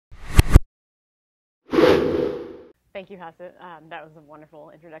Thank you, Hassett. That was a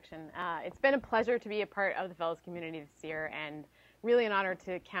wonderful introduction. It's been a pleasure to be a part of the Fellows community this year, and really an honor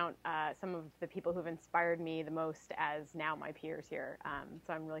to count some of the people who've inspired me the most as now my peers here.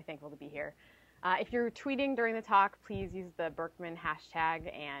 So I'm really thankful to be here. If you're tweeting during the talk, please use the Berkman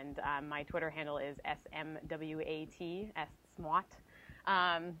hashtag, and my Twitter handle is SMWAT,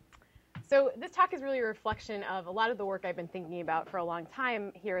 SMWAT. So this talk is really a reflection of a lot of the work I've been thinking about for a long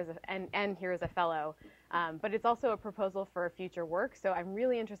time here as and here as a fellow. But it's also a proposal for future work, so I'm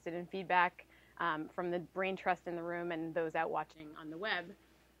really interested in feedback from the brain trust in the room and those out watching on the web.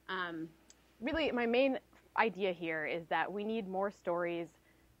 Really, my main idea here is that we need more stories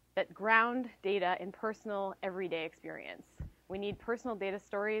that ground data in personal, everyday experience. We need personal data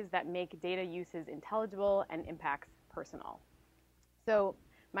stories that make data uses intelligible and impacts personal. So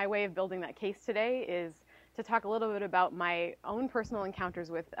my way of building that case today is to talk a little bit about my own personal encounters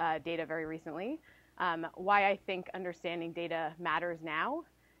with data very recently, why I think understanding data matters now,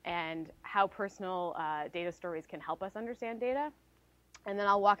 and how personal data stories can help us understand data. And then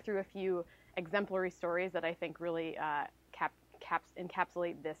I'll walk through a few exemplary stories that I think really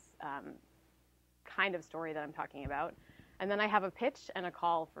encapsulate this kind of story that I'm talking about. And then I have a pitch and a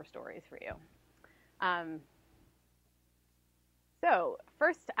call for stories for you. So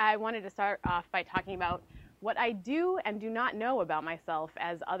first, I wanted to start off by talking about what I do and do not know about myself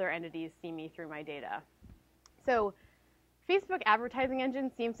as other entities see me through my data. So Facebook advertising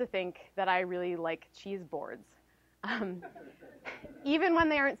engine seems to think that I really like cheese boards. Even when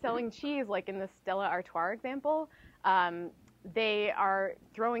they aren't selling cheese, like in the Stella Artois example, they are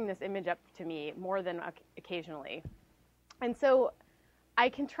throwing this image up to me more than occasionally. And so I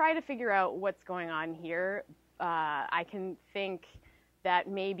can try to figure out what's going on here. I can think that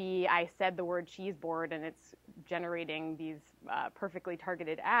maybe I said the word cheese board and it's generating these perfectly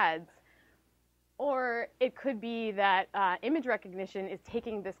targeted ads. Or it could be that image recognition is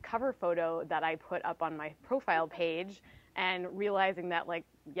taking this cover photo that I put up on my profile page and realizing that, like,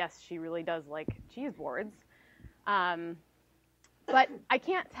 yes, she really does like cheese boards. But I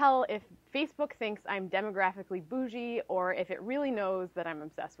can't tell if Facebook thinks I'm demographically bougie or if it really knows that I'm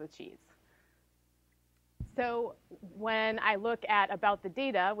obsessed with cheese. So when I look at About the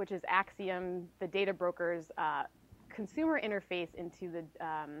Data, which is Axiom, the data broker's consumer interface into the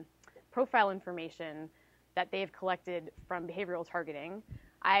profile information that they've collected from behavioral targeting,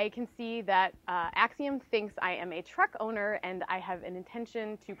 I can see that Axiom thinks I am a truck owner and I have an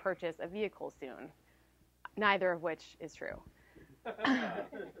intention to purchase a vehicle soon, neither of which is true.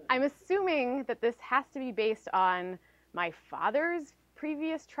 I'm assuming that this has to be based on my father's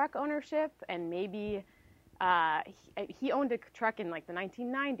previous truck ownership, and maybe he owned a truck in like the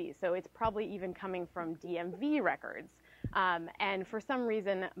 1990s, so it's probably even coming from DMV records. And for some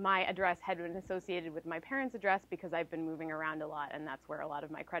reason, my address had been associated with my parents' address because I've been moving around a lot, and that's where a lot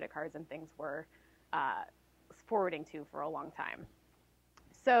of my credit cards and things were forwarding to for a long time.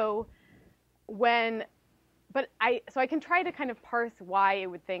 So I can try to kind of parse why it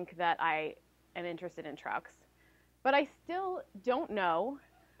would think that I am interested in trucks, but I still don't know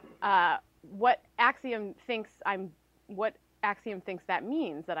what Axiom thinks that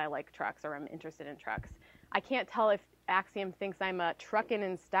means that I like trucks or I'm interested in trucks. I can't tell if Axiom thinks I'm a truckin'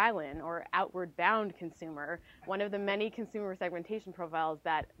 and stylin' or outward bound consumer, one of the many consumer segmentation profiles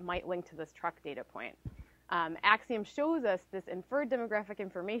that might link to this truck data point. Axiom shows us this inferred demographic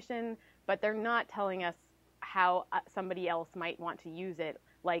information, but they're not telling us how somebody else might want to use it,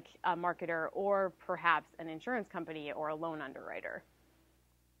 like a marketer or perhaps an insurance company or a loan underwriter.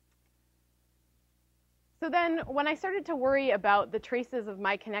 So then when I started to worry about the traces of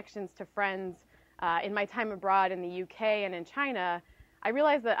my connections to friends in my time abroad in the UK and in China, I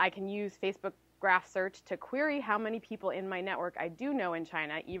realized that I can use Facebook graph search to query how many people in my network I do know in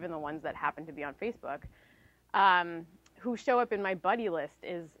China, even the ones that happen to be on Facebook, who show up in my buddy list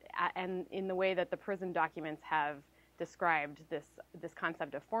and in the way that the PRISM documents have described this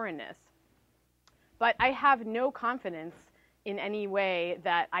concept of foreignness. But I have no confidence in any way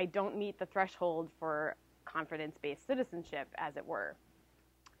that I don't meet the threshold for confidence-based citizenship, as it were.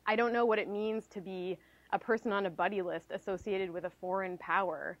 I don't know what it means to be a person on a buddy list associated with a foreign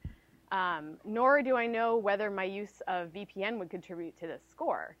power, nor do I know whether my use of VPN would contribute to this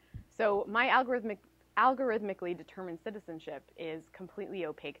score. So my algorithmically determined citizenship is completely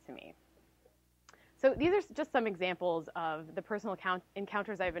opaque to me. So these are just some examples of the personal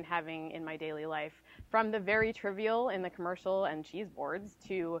encounters I've been having in my daily life, from the very trivial in the commercial and cheese boards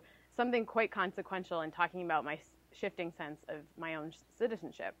to something quite consequential in talking about my shifting sense of my own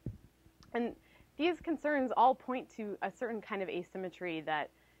citizenship. And these concerns all point to a certain kind of asymmetry that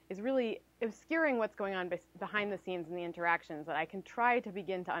is really obscuring what's going on behind the scenes in the interactions that I can try to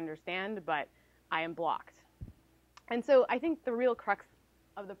begin to understand, but I am blocked. And so I think the real crux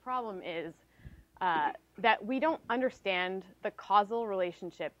of the problem is that we don't understand the causal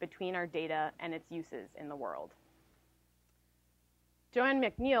relationship between our data and its uses in the world. Joanne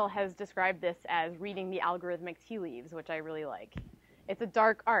McNeill has described this as reading the algorithmic tea leaves, which I really like. It's a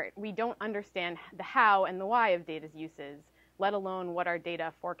dark art. We don't understand the how and the why of data's uses, let alone what our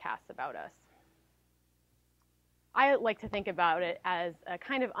data forecasts about us. I like to think about it as a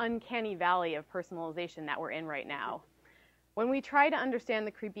kind of uncanny valley of personalization that we're in right now. When we try to understand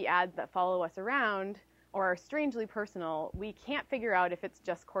the creepy ads that follow us around or are strangely personal, we can't figure out if it's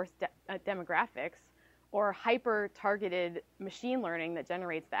just coarse demographics or hyper-targeted machine learning that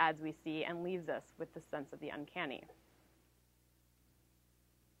generates the ads we see and leaves us with the sense of the uncanny.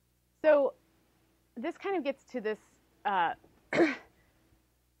 So this kind of gets to this,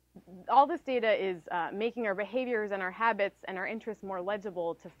 all this data is making our behaviors and our habits and our interests more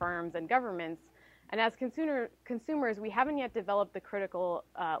legible to firms and governments. And as consumers, we haven't yet developed the critical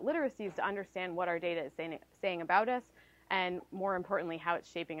literacies to understand what our data is saying about us, and more importantly, how it's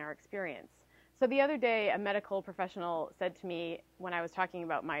shaping our experience. So the other day, a medical professional said to me when I was talking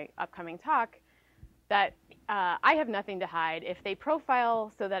about my upcoming talk that I have nothing to hide. If they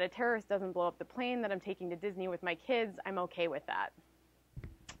profile so that a terrorist doesn't blow up the plane that I'm taking to Disney with my kids, I'm okay with that.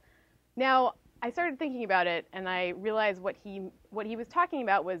 Now, I started thinking about it, and I realized what he was talking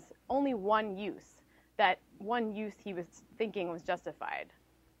about was only one use. That one use he was thinking was justified,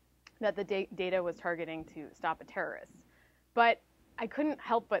 that the data was targeting to stop a terrorist. But I couldn't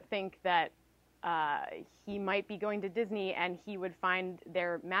help but think that he might be going to Disney and he would find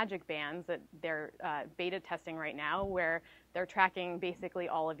their magic bands that they're beta testing right now, where they're tracking basically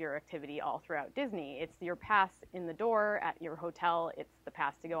all of your activity all throughout Disney. It's your pass in the door at your hotel. It's the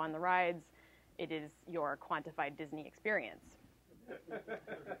pass to go on the rides. It is your quantified Disney experience.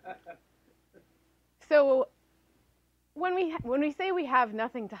 So when we say we have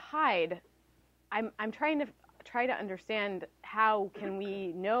nothing to hide, I'm trying to understand how can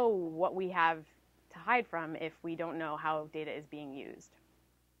we know what we have to hide from if we don't know how data is being used.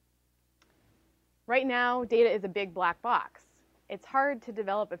 Right now, data is a big black box. It's hard to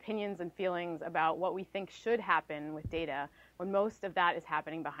develop opinions and feelings about what we think should happen with data when most of that is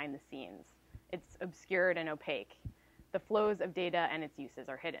happening behind the scenes. It's obscured and opaque. The flows of data and its uses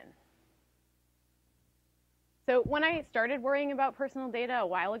are hidden. So when I started worrying about personal data a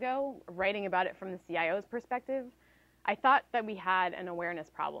while ago, writing about it from the CIO's perspective, I thought that we had an awareness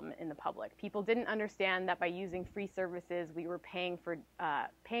problem in the public. People didn't understand that by using free services, we were paying for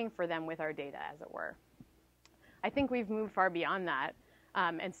them with our data, as it were. I think we've moved far beyond that,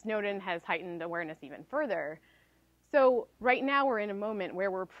 and Snowden has heightened awareness even further. So right now we're in a moment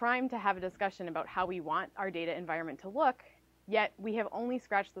where we're primed to have a discussion about how we want our data environment to look, yet we have only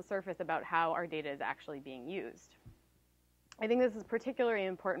scratched the surface about how our data is actually being used. I think this is a particularly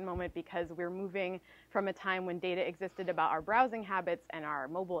important moment because we're moving from a time when data existed about our browsing habits and our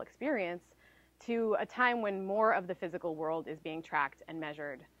mobile experience to a time when more of the physical world is being tracked and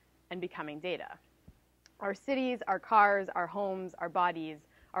measured and becoming data. Our cities, our cars, our homes, our bodies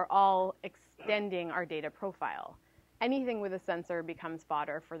are all extending our data profile. Anything with a sensor becomes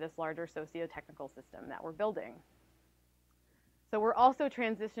fodder for this larger socio-technical system that we're building. So we're also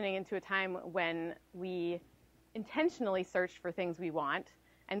transitioning into a time when we intentionally search for things we want,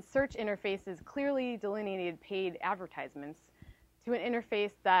 and search interfaces clearly delineated paid advertisements to an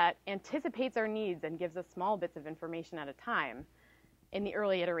interface that anticipates our needs and gives us small bits of information at a time in the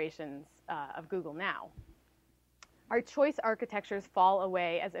early iterations of Google Now. Our choice architectures fall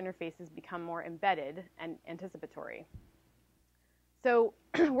away as interfaces become more embedded and anticipatory. So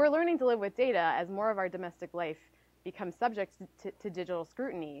we're learning to live with data as more of our domestic life becomes subject to digital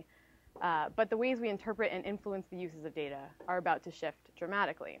scrutiny, but the ways we interpret and influence the uses of data are about to shift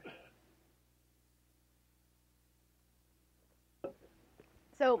dramatically.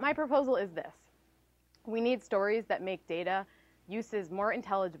 So my proposal is this. We need stories that make data uses more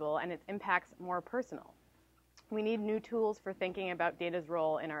intelligible and its impacts more personal. We need new tools for thinking about data's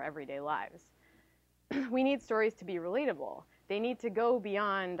role in our everyday lives. We need stories to be relatable. They need to go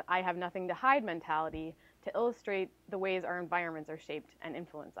beyond I have nothing to hide mentality to illustrate the ways our environments are shaped and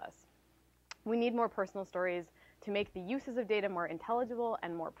influence us. We need more personal stories to make the uses of data more intelligible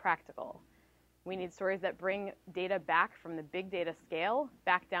and more practical. We need stories that bring data back from the big data scale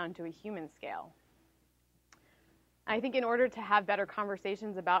back down to a human scale. I think in order to have better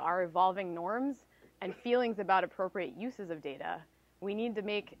conversations about our evolving norms and feelings about appropriate uses of data, we need to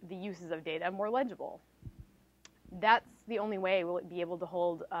make the uses of data more legible. that's the only way we'll be able to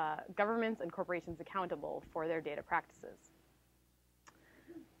hold governments and corporations accountable for their data practices.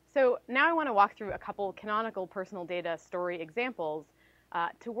 So now I want to walk through a couple canonical personal data story examples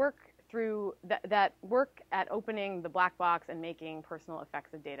to work through that work at opening the black box and making personal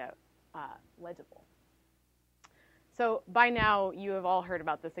effects of data legible. So by now, you have all heard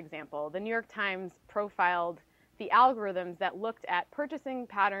about this example. The New York Times profiled the algorithms that looked at purchasing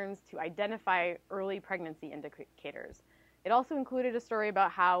patterns to identify early pregnancy indicators. It also included a story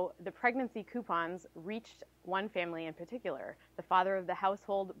about how the pregnancy coupons reached one family in particular. The father of the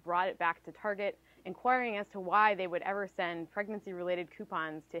household brought it back to Target, inquiring as to why they would ever send pregnancy-related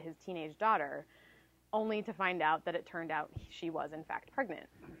coupons to his teenage daughter, only to find out that it turned out she was, in fact, pregnant.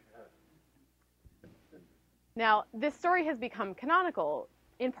 Now, this story has become canonical,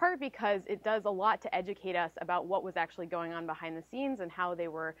 in part because it does a lot to educate us about what was actually going on behind the scenes and how they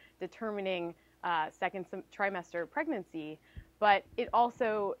were determining second trimester pregnancy, but it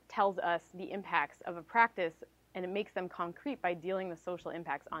also tells us the impacts of a practice, and it makes them concrete by dealing the social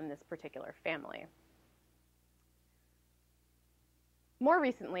impacts on this particular family. More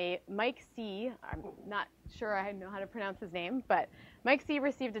recently, Mike C., I'm not sure I know how to pronounce his name, but Mike C.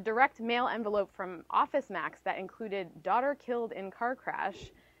 received a direct mail envelope from Office Max that included "daughter killed in car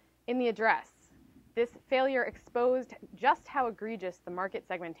crash" in the address. This failure exposed just how egregious the market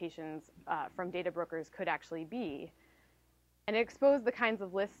segmentations from data brokers could actually be, and it exposed the kinds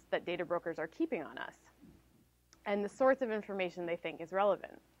of lists that data brokers are keeping on us, and the sorts of information they think is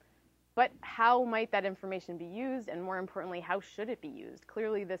relevant. But how might that information be used, and more importantly, how should it be used?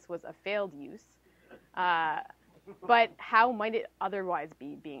 Clearly, this was a failed use, but how might it otherwise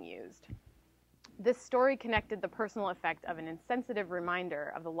be being used? This story connected the personal effect of an insensitive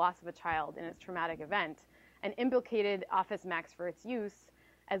reminder of the loss of a child in its traumatic event, and implicated Office Max for its use,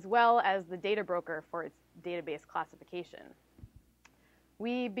 as well as the data broker for its database classification.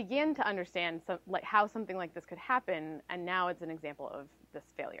 We begin to understand how something like this could happen, and now it's an example of this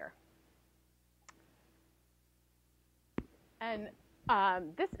failure. And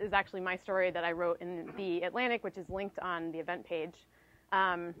this is actually my story that I wrote in The Atlantic, which is linked on the event page.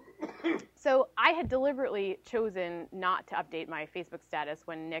 So I had deliberately chosen not to update my Facebook status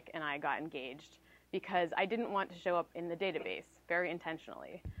when Nick and I got engaged, because I didn't want to show up in the database, very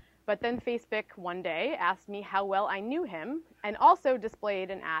intentionally. But then Facebook one day asked me how well I knew him, and also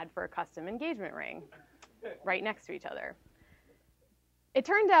displayed an ad for a custom engagement ring right next to each other. It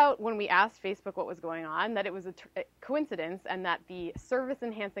turned out, when we asked Facebook what was going on, that it was a coincidence, and that the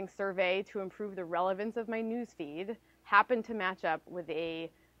service-enhancing survey to improve the relevance of my newsfeed happened to match up with a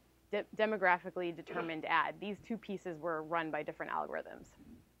demographically determined ad. These two pieces were run by different algorithms.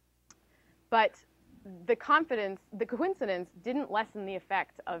 But the coincidence didn't lessen the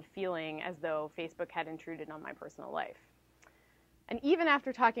effect of feeling as though Facebook had intruded on my personal life. And even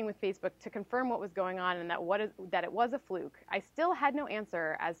after talking with Facebook to confirm what was going on and that it was a fluke, I still had no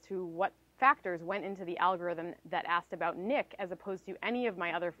answer as to what factors went into the algorithm that asked about Nick as opposed to any of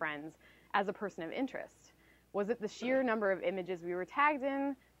my other friends as a person of interest. Was it the sheer number of images we were tagged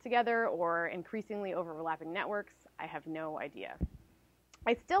in together, or increasingly overlapping networks? I have no idea.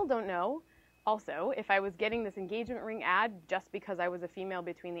 I still don't know, also, if I was getting this engagement ring ad just because I was a female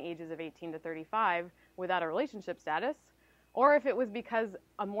between the ages of 18 to 35 without a relationship status, or if it was because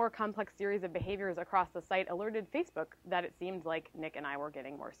a more complex series of behaviors across the site alerted Facebook that it seemed like Nick and I were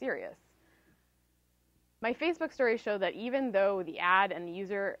getting more serious. My Facebook stories show that even though the ad and the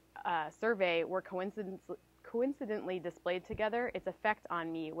user survey were coincidentally displayed together, its effect on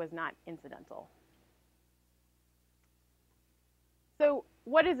me was not incidental. So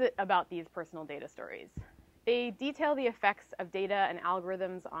what is it about these personal data stories? They detail the effects of data and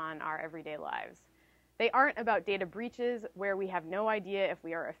algorithms on our everyday lives. They aren't about data breaches where we have no idea if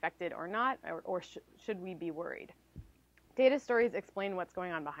we are affected or not, or should we be worried. Data stories explain what's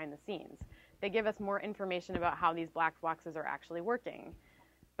going on behind the scenes. They give us more information about how these black boxes are actually working.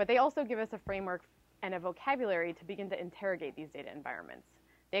 But they also give us a framework and a vocabulary to begin to interrogate these data environments.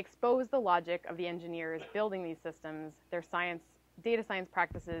 They expose the logic of the engineers building these systems, their data science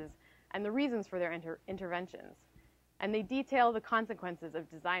practices, and the reasons for their interventions. And they detail the consequences of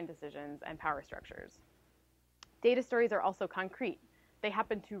design decisions and power structures. Data stories are also concrete. They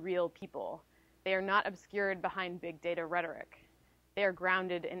happen to real people. They are not obscured behind big data rhetoric. They are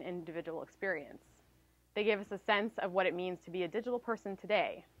grounded in individual experience. They give us a sense of what it means to be a digital person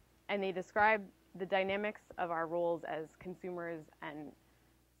today, and they describe the dynamics of our roles as consumers and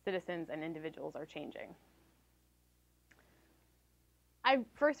citizens and individuals are changing. I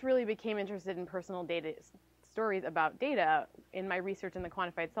first really became interested in personal data stories about data in my research in the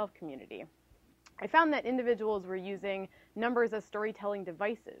quantified self community. I found that individuals were using numbers as storytelling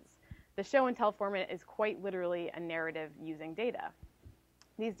devices. The show and tell format is quite literally a narrative using data.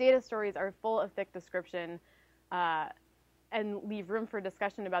 These data stories are full of thick description and leave room for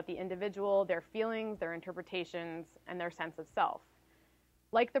discussion about the individual, their feelings, their interpretations, and their sense of self.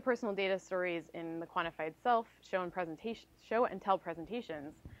 Like the personal data stories in the quantified self show and tell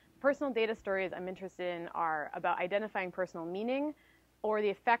presentations, personal data stories I'm interested in are about identifying personal meaning or the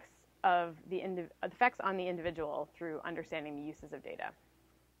effects on the individual through understanding the uses of data.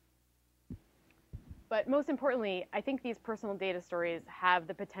 But most importantly, I think these personal data stories have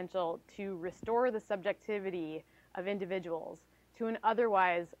the potential to restore the subjectivity of individuals to an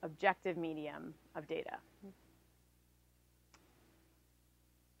otherwise objective medium of data.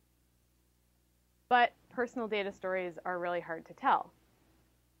 But personal data stories are really hard to tell.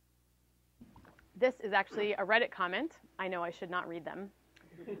 This is actually a Reddit comment. I know I should not read them.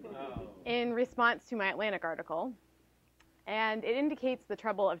 In response to my Atlantic article. And it indicates the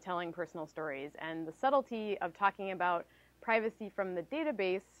trouble of telling personal stories and the subtlety of talking about privacy from the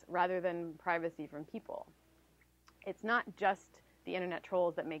database rather than privacy from people. It's not just the internet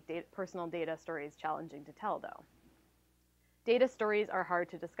trolls that make personal data stories challenging to tell, though. Data stories are hard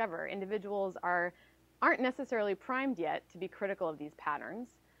to discover. Individuals aren't necessarily primed yet to be critical of these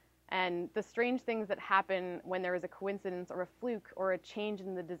patterns. And the strange things that happen when there is a coincidence or a fluke or a change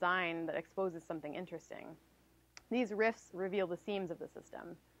in the design that exposes something interesting. These rifts reveal the seams of the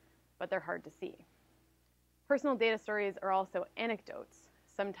system, but they're hard to see. Personal data stories are also anecdotes.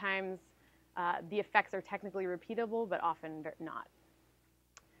 Sometimes the effects are technically repeatable, but often not.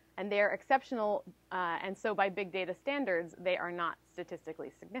 And they are exceptional, and so by big data standards, they are not statistically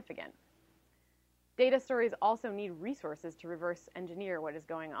significant. Data stories also need resources to reverse engineer what is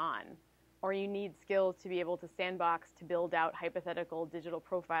going on, or you need skills to be able to sandbox to build out hypothetical digital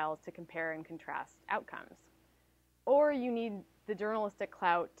profiles to compare and contrast outcomes. Or you need the journalistic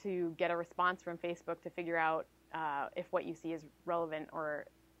clout to get a response from Facebook to figure out if what you see is relevant or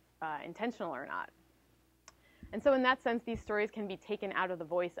intentional or not. And so in that sense, these stories can be taken out of the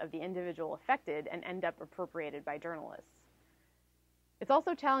voice of the individual affected and end up appropriated by journalists. It's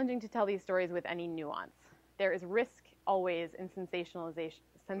also challenging to tell these stories with any nuance. There is risk always in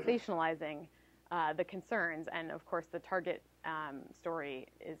sensationalizing the concerns, and of course the Target story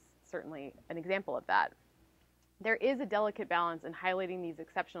is certainly an example of that. There is a delicate balance in highlighting these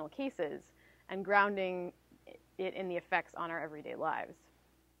exceptional cases and grounding it in the effects on our everyday lives.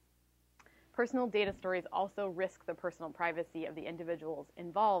 Personal data stories also risk the personal privacy of the individuals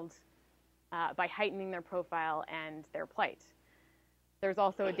involved by heightening their profile and their plight. There's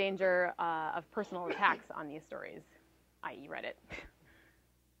also a danger of personal attacks on these stories, i.e. Reddit.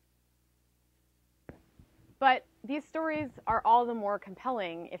 But these stories are all the more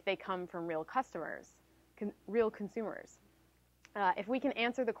compelling if they come from real customers, real consumers. If we can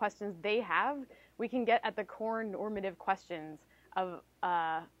answer the questions they have, we can get at the core normative questions of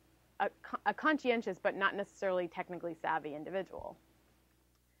a conscientious but not necessarily technically savvy individual.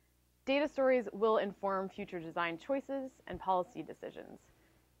 Data stories will inform future design choices and policy decisions.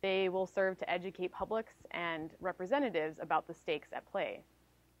 They will serve to educate publics and representatives about the stakes at play.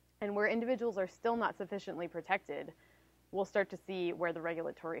 And where individuals are still not sufficiently protected, we'll start to see where the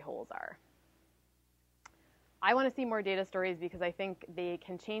regulatory holes are. I want to see more data stories because I think they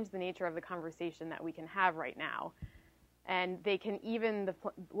can change the nature of the conversation that we can have right now. And they can even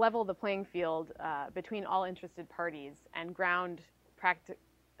level the playing field between all interested parties and ground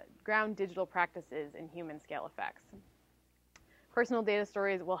digital practices in human scale effects. Personal data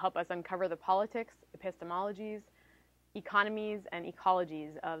stories will help us uncover the politics, epistemologies, economies, and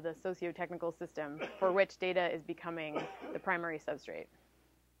ecologies of the socio-technical system for which data is becoming the primary substrate.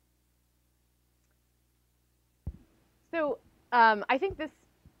 So I think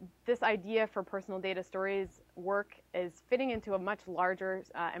this idea for personal data stories work is fitting into a much larger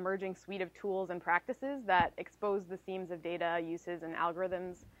emerging suite of tools and practices that expose the seams of data uses and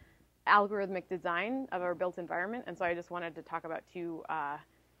algorithmic design of our built environment. And so I just wanted to talk about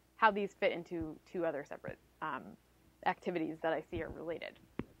how these fit into two other separate activities that I see are related.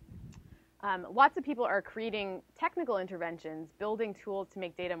 Lots of people are creating technical interventions, building tools to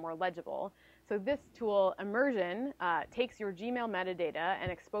make data more legible. So this tool, Immersion, takes your Gmail metadata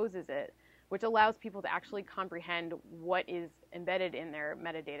and exposes it, which allows people to actually comprehend what is embedded in their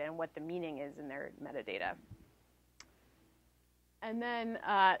metadata and what the meaning is in their metadata. And then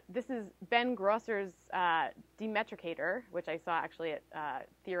this is Ben Grosser's Demetricator, which I saw actually at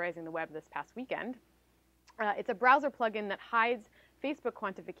Theorizing the Web this past weekend. It's a browser plugin that hides Facebook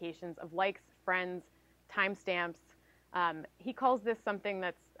quantifications of likes, friends, timestamps, He calls this something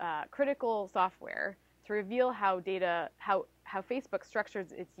that's critical software to reveal how Facebook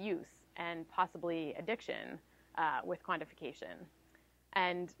structures its use and possibly addiction with quantification.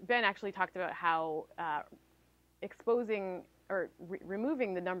 And Ben actually talked about how exposing or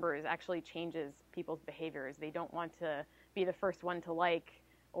removing the numbers actually changes people's behaviors. They don't want to be the first one to like,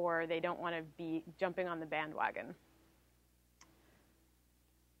 or they don't want to be jumping on the bandwagon.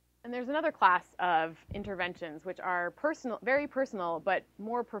 And there's another class of interventions which are personal, very personal, but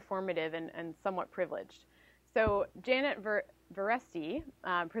more performative and somewhat privileged. So Janet Veresti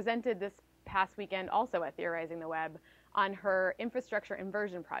presented this past weekend also at Theorizing the Web on her infrastructure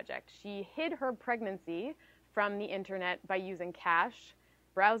inversion project. She hid her pregnancy from the internet by using cache,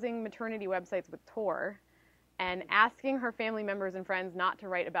 browsing maternity websites with Tor, and asking her family members and friends not to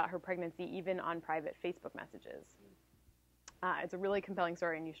write about her pregnancy even on private Facebook messages. It's a really compelling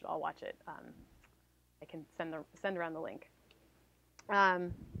story, and you should all watch it. I can send around the link.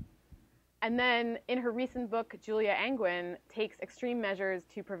 And then in her recent book, Julia Angwin takes extreme measures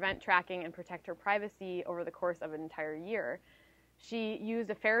to prevent tracking and protect her privacy over the course of an entire year. She used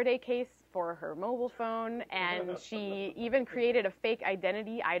a Faraday case for her mobile phone, and she even created a fake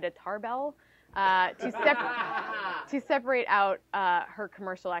identity, Ida Tarbell, to separate out her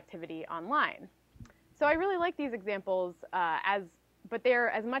commercial activity online. So I really like these examples, but they're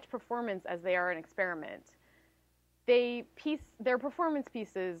as much performance as they are an experiment. They're performance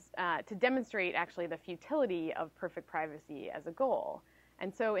pieces to demonstrate actually the futility of perfect privacy as a goal.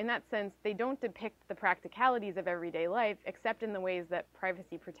 And so in that sense, they don't depict the practicalities of everyday life, except in the ways that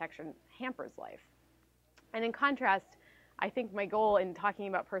privacy protection hampers life. And in contrast, I think my goal in talking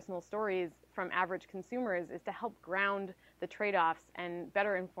about personal stories from average consumers is to help ground the trade-offs and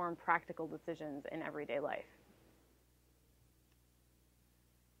better inform practical decisions in everyday life.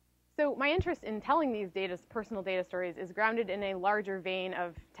 So my interest in telling these personal data stories is grounded in a larger vein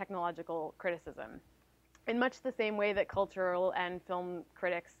of technological criticism. In much the same way that cultural and film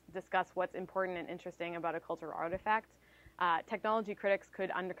critics discuss what's important and interesting about a cultural artifact, technology critics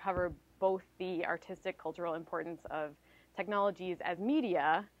could uncover both the artistic, cultural importance of technologies as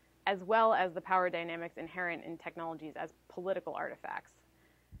media, as well as the power dynamics inherent in technologies as political artifacts.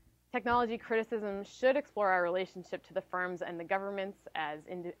 Technology criticism should explore our relationship to the firms and the governments as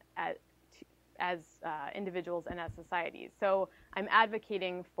individuals and as societies. So I'm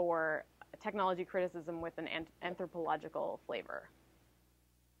advocating for technology criticism with an anthropological flavor.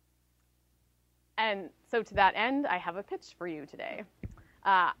 And so to that end, I have a pitch for you today.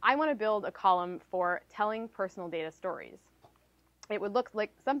 I want to build a column for telling personal data stories. It would look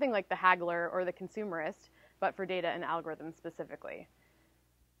like something like the Haggler or the Consumerist, but for data and algorithms specifically.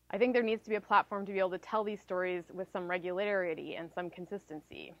 I think there needs to be a platform to be able to tell these stories with some regularity and some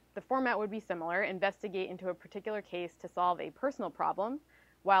consistency. The format would be similar: investigate into a particular case to solve a personal problem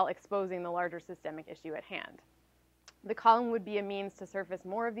while exposing the larger systemic issue at hand. The column would be a means to surface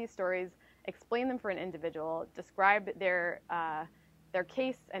more of these stories, explain them for an individual, describe their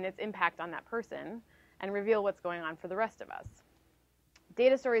case and its impact on that person, and reveal what's going on for the rest of us.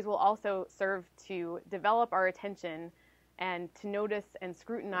 Data stories will also serve to develop our attention and to notice and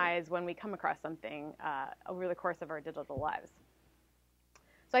scrutinize when we come across something over the course of our digital lives.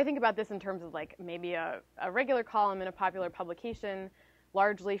 So I think about this in terms of like maybe a regular column in a popular publication,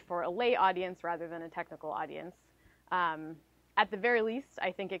 largely for a lay audience rather than a technical audience. At the very least,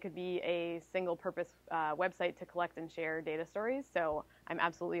 I think it could be a single-purpose website to collect and share data stories, so I'm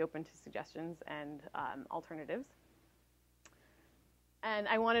absolutely open to suggestions and alternatives. And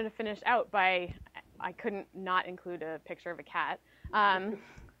I wanted to finish out by, I couldn't not include a picture of a cat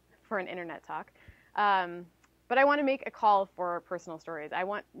for an internet talk. But I want to make a call for personal stories. I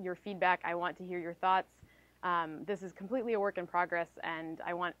want your feedback. I want to hear your thoughts. This is completely a work in progress, and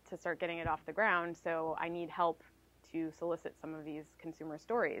I want to start getting it off the ground, so I need help to solicit some of these consumer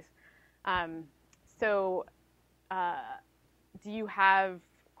stories. Do you have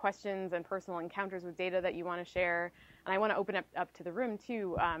questions and personal encounters with data that you want to share? And I want to open up to the room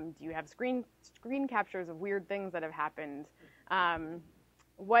too. Do you have screen captures of weird things that have happened?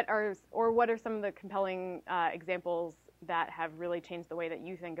 What are some of the compelling examples that have really changed the way that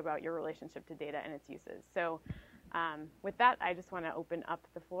you think about your relationship to data and its uses? So with that, I just want to open up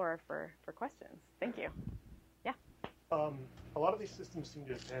the floor for questions. Thank you. Yeah. A lot of these systems seem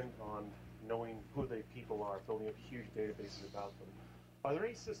to depend on knowing who the people are, building up huge databases about them. Are there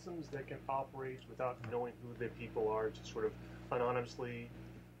any systems that can operate without knowing who the people are, just sort of anonymously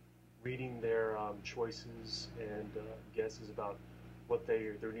reading their choices and guesses about what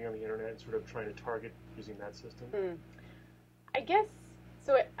they're doing on the internet and sort of trying to target using that system? I guess,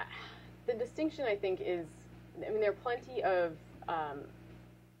 so the distinction I think is I mean, there are plenty of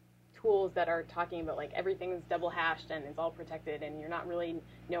tools that are talking about like everything's double hashed and it's all protected and you're not really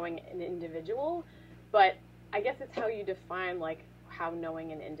knowing an individual, but I guess it's how you define like how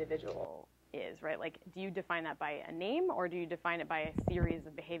knowing an individual is, right? Like, do you define that by a name or do you define it by a series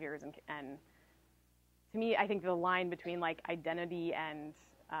of behaviors? And to me, I think the line between like identity and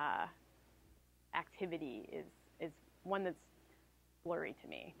activity is one that's blurry to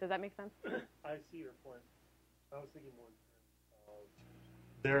me. Does that make sense? I see your point. I was thinking more in terms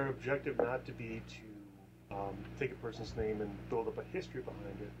of their objective not to be to take a person's name and build up a history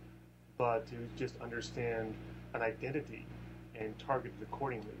behind it, but to just understand an identity and target it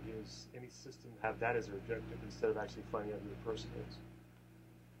accordingly. Is any system have that as their objective instead of actually finding out who the person is?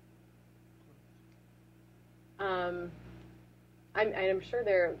 I'm sure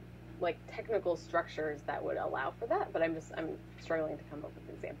there are like technical structures that would allow for that, but I'm struggling to come up with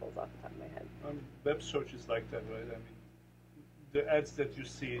examples off the top of my head. Web search is like that, right? I mean, the ads that you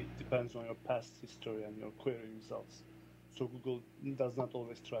see depends on your past history and your query results. So Google does not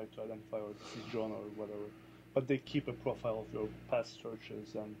always try to identify, or this is John or whatever, but they keep a profile of your past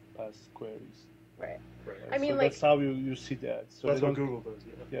searches and past queries. Right. I mean, so like, that's how you see the ads. So that's what Google does.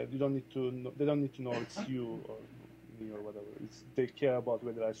 Yeah, you don't need to know, they don't need to know it's you or me or whatever. They care about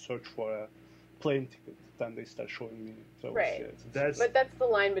whether I search for a plane ticket, then they start showing me those. Right. Yeah, but that's the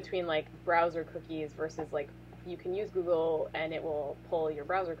line between like browser cookies versus like you can use Google and it will pull your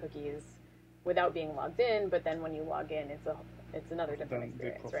browser cookies without being logged in, but then when you log in, it's another different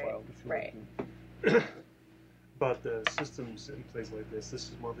experience, right? Right. But the systems in place like this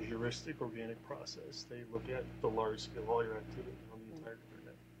is more of a heuristic, organic process. They look at the large scale of all your activity on the entire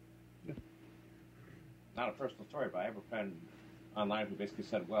internet. Yeah. Not a personal story, but I have a friend online who basically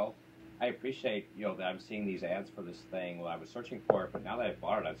said, well, I appreciate, that I'm seeing these ads for this thing. Well, I was searching for it, but now that I've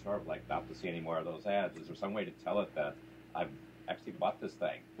bought it, I'd sort of like not to see any more of those ads. Is there some way to tell it that I've actually bought this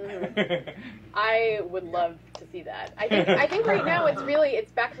thing? Mm-hmm. I would love to see that. I think right now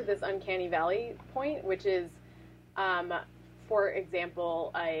it's back to this uncanny valley point, which is, for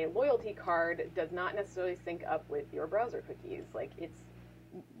example, a loyalty card does not necessarily sync up with your browser cookies. Like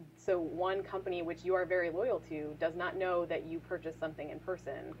so one company which you are very loyal to does not know that you purchased something in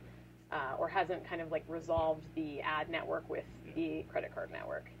person, or hasn't kind of like resolved the ad network with the credit card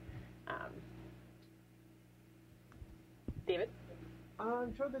network. David?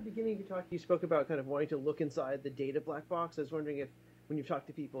 I'm sure at the beginning of your talk you spoke about kind of wanting to look inside the data black box. I was wondering if when you've talked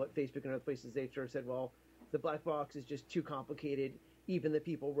to people at Facebook and other places, they've sort of said, well, the black box is just too complicated. Even the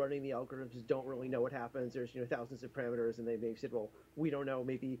people running the algorithms don't really know what happens. There's thousands of parameters, and they've said, well, we don't know.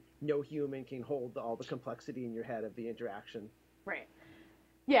 Maybe no human can hold all the complexity in your head of the interaction. Right.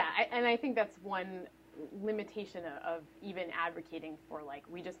 Yeah, and I think that's one limitation of even advocating for, like,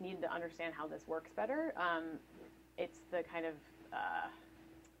 we just need to understand how this works better. It's the kind of,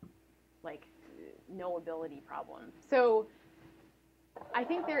 knowability problem. So I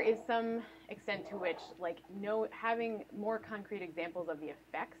think there is some extent to which, having more concrete examples of the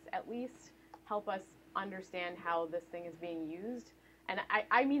effects, at least, help us understand how this thing is being used. And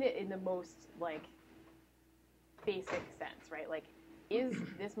I mean it in the most, basic sense, right? Like, is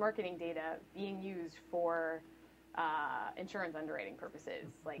this marketing data being used for insurance underwriting purposes?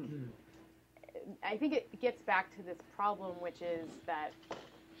 Like, I think it gets back to this problem, which is that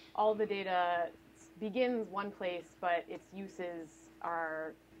all the data begins one place, but its uses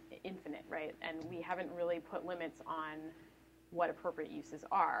are infinite, right? And we haven't really put limits on what appropriate uses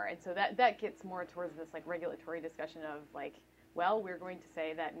are. And so that gets more towards this regulatory discussion of well, we're going to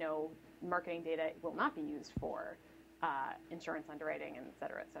say that no, marketing data will not be used for insurance underwriting, and et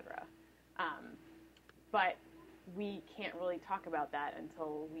cetera, et cetera. But we can't really talk about that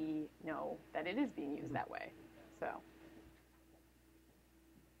until we know that it is being used that way. So.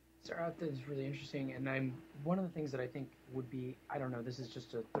 Sarah, that is really interesting, and one of the things that I think would be, I don't know, this is just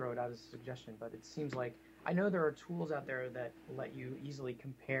to throw it out as a suggestion, but it seems like, I know there are tools out there that let you easily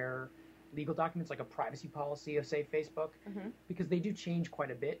compare legal documents, like a privacy policy of, say, Facebook, because they do change quite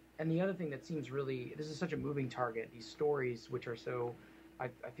a bit. And the other thing that seems really, this is such a moving target, these stories, which are so, I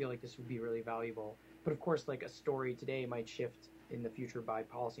feel like this would be really valuable. But of course, a story today might shift in the future by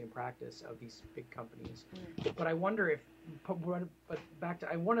policy and practice of these big companies. But I wonder if, but back to,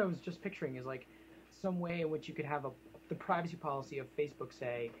 what I was just picturing is some way in which you could have the privacy policy of Facebook,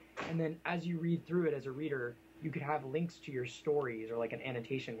 say, and then as you read through it as a reader, you could have links to your stories or an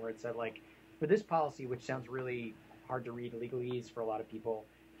annotation where it said for this policy, which sounds really hard to read legalese for a lot of people,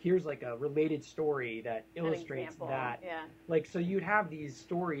 here's a related story that illustrates that. Yeah. So you'd have these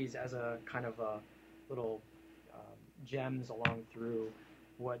stories as a kind of a little gems along through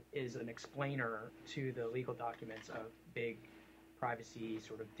what is an explainer to the legal documents of big privacy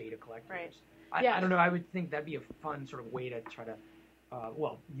sort of data collectors. Right. I don't know. I would think that'd be a fun sort of way to try to,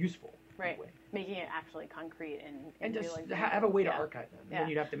 useful. Right. Way. Making it actually concrete And real just examples. have a way to archive them. And Yeah. then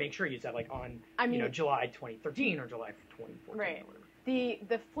you'd have to make sure you said like on July 2013 or July 2014 Right. or whatever.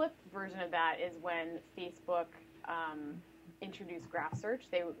 The flip version of that is when Facebook introduced graph search.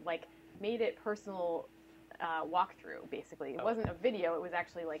 They like made it personal walkthrough. Basically, it wasn't a video. It was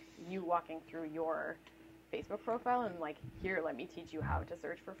actually like you walking through your Facebook profile and like, here, let me teach you how to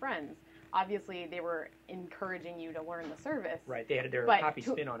search for friends. Obviously, they were encouraging you to learn the service. Right. They had their but happy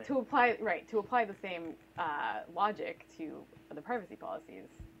spin on it. To apply the same logic to the privacy policies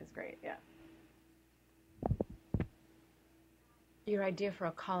is great. Yeah. Your idea for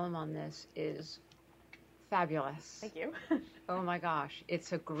a column on this is fabulous. Thank you. Oh my gosh,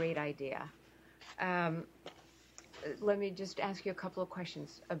 it's a great idea. Let me just ask you a couple of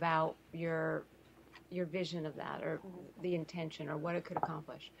questions about your vision of that, or the intention, or what it could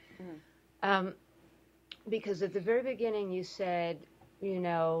accomplish. Because at the very beginning you said,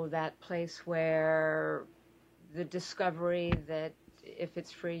 that place where the discovery that if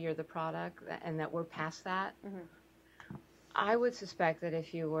it's free, you're the product, and that we're past that. I would suspect that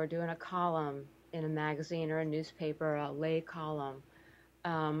if you were doing a column in a magazine or a newspaper, a lay column,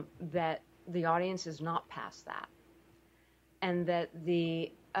 that the audience is not past that, and that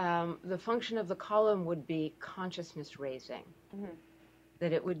the function of the column would be consciousness raising,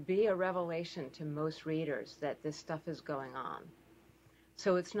 that it would be a revelation to most readers that this stuff is going on.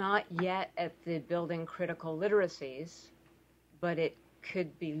 So it's not yet at the building critical literacies, but it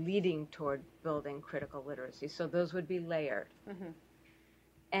could be leading toward building critical literacy. So those would be layered.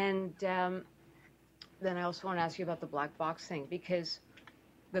 And then I also want to ask you about the black box thing, because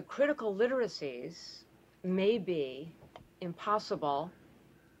the critical literacies may be impossible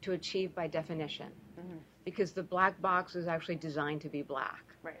to achieve by definition, because the black box is actually designed to be black.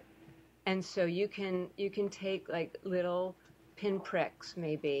 Right. And so you can take like little pinpricks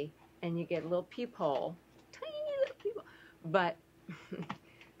maybe, and you get a little peephole, tiny little peephole. But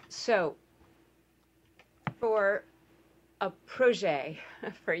so for a projet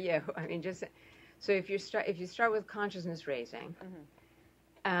for you, I mean, just so if you start with consciousness raising,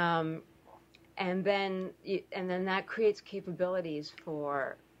 and then that creates capabilities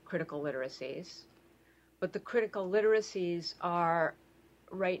for critical literacies, but the critical literacies are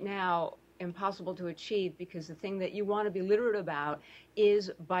right now impossible to achieve because the thing that you want to be literate about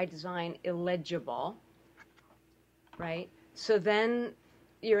is by design illegible, right? So then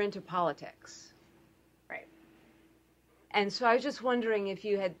you're into politics. Right. And so I was just wondering if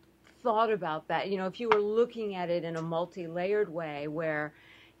you had thought about that, if you were looking at it in a multi-layered way where,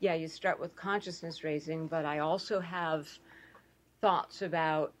 yeah, you start with consciousness raising, but I also have thoughts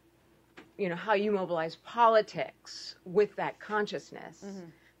about, how you mobilize politics with that consciousness.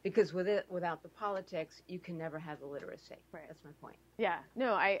 Because without the politics, you can never have the literacy. Right. That's my point. Yeah.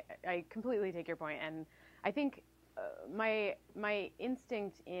 No, I completely take your point, and I think my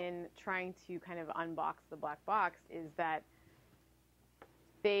instinct in trying to kind of unbox the black box is that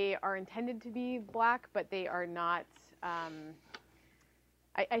they are intended to be black, but they are not.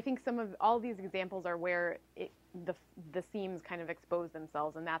 I think all these examples are where the seams kind of expose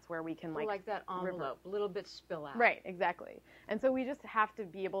themselves, and that's where we can like that envelope, a little bit spill out. Right, exactly. And so we just have to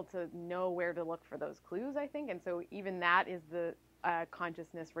be able to know where to look for those clues, I think. And so even that is the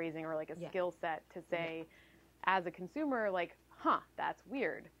consciousness raising, or like a skill set to say, as a consumer, like, that's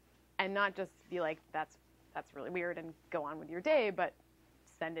weird, and not just be like, that's really weird and go on with your day, but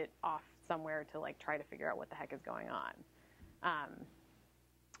send it off somewhere to like try to figure out what the heck is going on.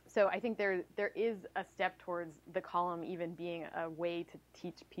 So I think there is a step towards the column even being a way to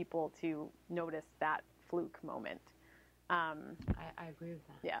teach people to notice that fluke moment. I agree with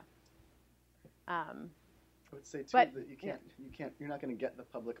that. Yeah. I would say too but, that you're not going to get the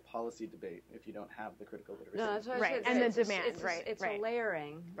public policy debate if you don't have the critical literacy. No, that's what I right, said. and it's the demand, right? It's right. a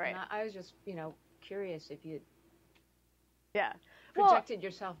layering. Right. And I was just, curious if you yeah projected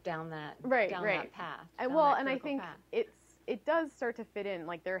yourself down that that path. And I think path. It does start to fit in.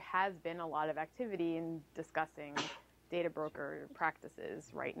 Like, there has been a lot of activity in discussing data broker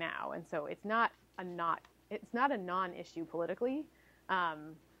practices right now, and so it's not a non-issue politically,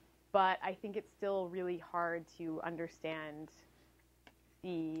 but I think it's still really hard to understand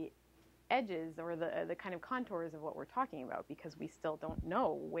the edges or the kind of contours of what we're talking about, because we still don't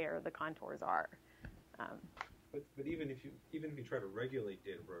know where the contours are. But even if you try to regulate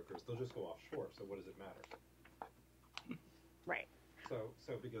data brokers, they'll just go offshore. So what does it matter? Right.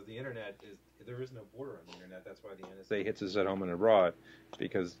 So because the internet there is no border on the internet. That's why the NSA hits us at home and abroad,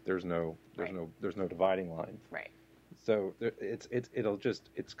 because there's no dividing line. Right. So it's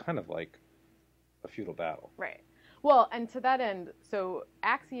kind of like a feudal battle. Right. Well, and to that end, so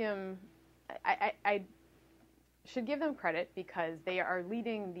Axiom, I should give them credit because they are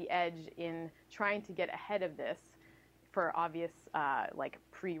leading the edge in trying to get ahead of this for obvious, like,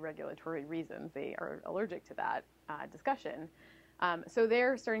 pre-regulatory reasons. They are allergic to that discussion. So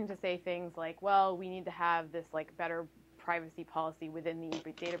they're starting to say things like, well, we need to have this, like, better privacy policy within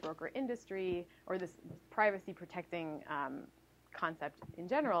the data broker industry, or this privacy protecting concept in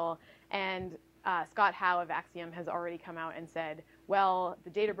general. And Scott Howe of Axiom has already come out and said, well, the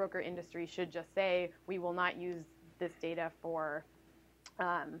data broker industry should just say, we will not use this data for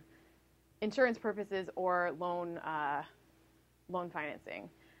insurance purposes or loan financing.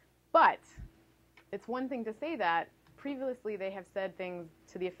 But it's one thing to say that. Previously, they have said things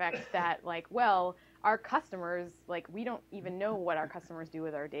to the effect that, like, well, our customers, like, we don't even know what our customers do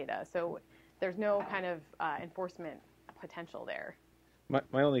with our data. So there's no kind of enforcement potential there.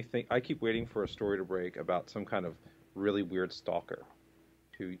 My only thing, I keep waiting for a story to break about some kind of really weird stalker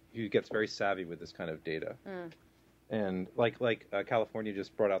who gets very savvy with this kind of data. And like California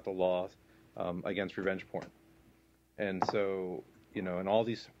just brought out the law against revenge porn. And so, and all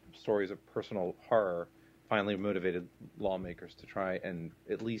these stories of personal horror finally motivated lawmakers to try and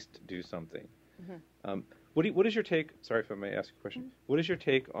at least do something. What is your take? Sorry if I may ask a question. What is your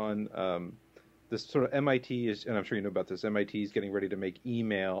take on this sort of MIT is, and I'm sure you know about this, MIT is getting ready to make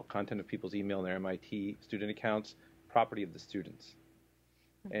content of people's email in their MIT student accounts, property of the students.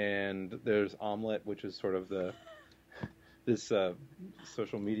 And there's Omelette, which is sort of this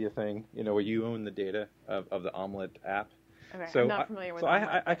social media thing, where you own the data of the Omelette app. Okay, so I'm not familiar with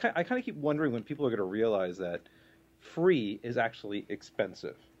Omelette. I kind of keep wondering when people are going to realize that free is actually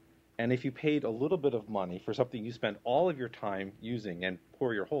expensive. And if you paid a little bit of money for something you spend all of your time using and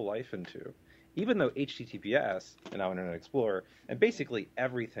pour your whole life into, even though HTTPS and now Internet Explorer and basically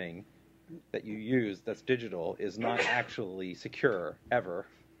everything that you use that's digital is not actually secure ever,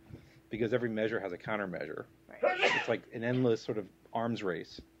 because every measure has a countermeasure. Right. It's like an endless sort of arms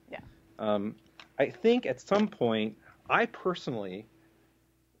race. Yeah. I think at some point, I personally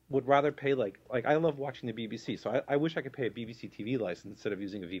would rather pay like I love watching the BBC, so I wish I could pay a BBC TV license instead of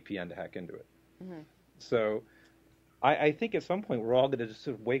using a VPN to hack into it. So I think at some point we're all going to just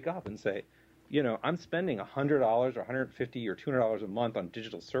sort of wake up and say, I'm spending $100 or $150 or $200 a month on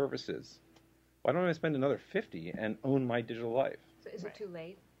digital services. Why don't I spend another $50 and own my digital life? So is it too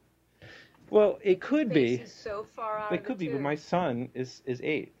late? Well, it could be. Is so far out It could be, but my son is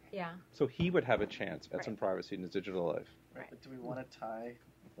 8. Yeah. So he would have a chance at some privacy in his digital life. Right. But do we want to tie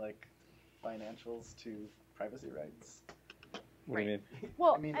like financials to privacy rights? What do you mean?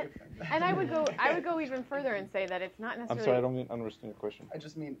 Well, and I would go even further and say that it's not necessarily. I'm sorry, I don't understand your question. I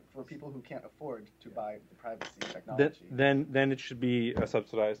just mean for people who can't afford to buy the privacy technology. Then it should be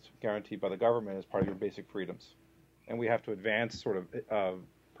subsidized, guaranteed by the government as part of your basic freedoms, and we have to advance sort of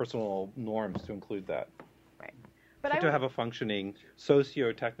personal norms to include that. Right. But to have a functioning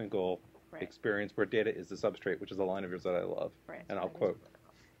socio-technical experience where data is the substrate, which is a line of yours that I love, and I'll quote.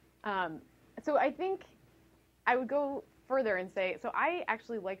 So I think I would go further and say, so I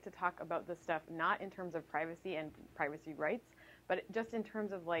actually like to talk about this stuff not in terms of privacy and privacy rights, but just in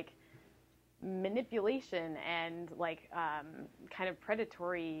terms of like manipulation and like kind of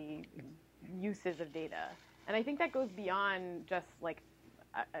predatory uses of data. And I think that goes beyond just like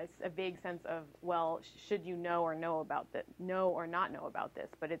a vague sense of, well, should you know or not know about this,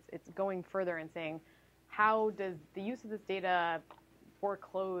 but it's going further and saying, how does the use of this data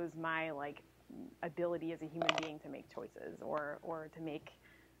foreclose my like ability as a human being to make choices or to make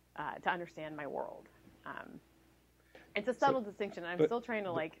to understand my world. It's a subtle distinction. I'm still trying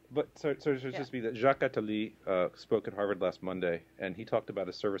to like. But just be that Jacques Attali spoke at Harvard last Monday, and he talked about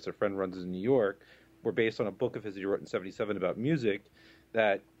a service a friend runs in New York, where based on a book of his he wrote in '77 about music,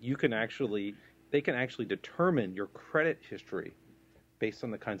 that they can actually determine your credit history based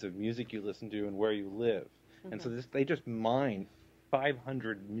on the kinds of music you listen to and where you live. Mm-hmm. And so they just mine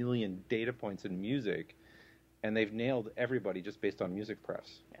 500 million data points in music, and they've nailed everybody just based on music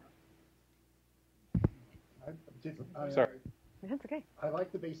press. Yeah. Sorry. That's okay. I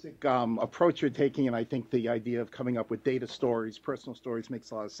like the basic approach you're taking, and I think the idea of coming up with data stories, personal stories,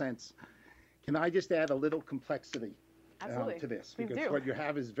 makes a lot of sense. Can I just add a little complexity to this? Please because do. what you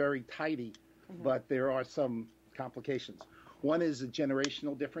have is very tidy, but there are some complications. One is the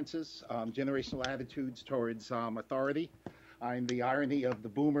generational differences, generational attitudes towards authority. The irony of the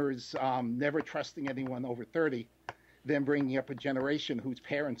boomers never trusting anyone over 30, them bringing up a generation whose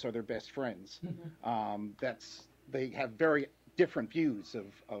parents are their best friends. They have very different views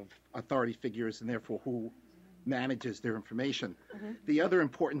of authority figures and therefore who manages their information. The other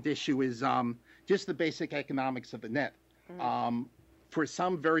important issue is just the basic economics of the net. For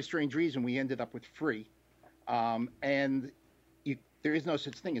some very strange reason, we ended up with free, and there is no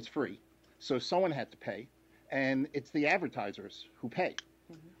such thing as free. So someone had to pay, and it's the advertisers who pay,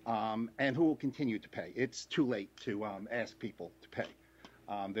 and who will continue to pay. It's too late to ask people to pay.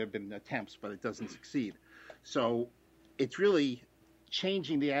 There have been attempts, but it doesn't succeed. So it's really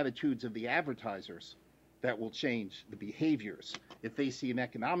changing the attitudes of the advertisers that will change the behaviors. If they see an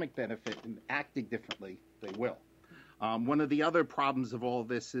economic benefit in acting differently, they will. One of the other problems of all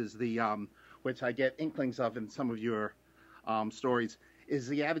this is which I get inklings of in some of your stories, is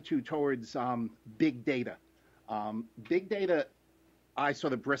the attitude towards big data. Big data, I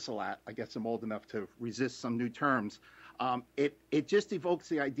sort of bristle at. I guess I'm old enough to resist some new terms. It just evokes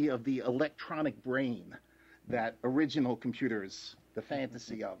the idea of the electronic brain that original computers, the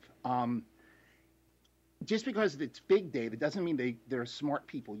fantasy of. Just because it's big data doesn't mean there are smart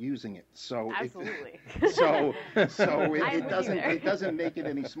people using it. So absolutely. It doesn't make it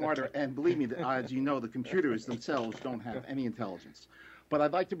any smarter. And believe me, as you know, the computers themselves don't have any intelligence. But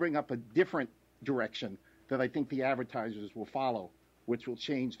I'd like to bring up a different direction that I think the advertisers will follow, which will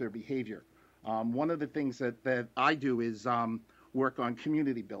change their behavior. One of the things that I do is work on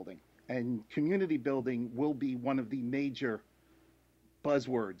community building. And community building will be one of the major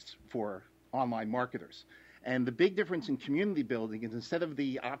buzzwords for online marketers. And the big difference in community building is instead of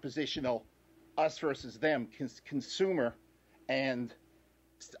the oppositional us versus them, consumer and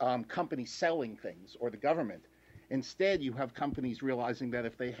companies selling things or the government, instead you have companies realizing that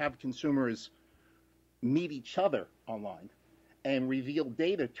if they have consumers meet each other online and reveal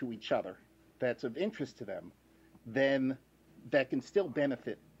data to each other that's of interest to them, then that can still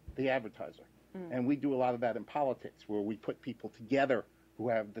benefit the advertiser. And we do a lot of that in politics, where we put people together who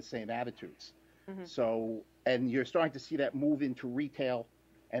have the same attitudes. So, and you're starting to see that move into retail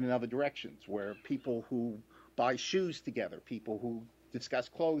and in other directions, where people who buy shoes together, people who discuss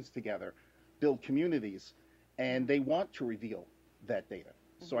clothes together, build communities, and they want to reveal that data.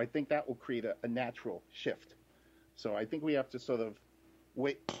 So I think that will create a natural shift. So I think we have to sort of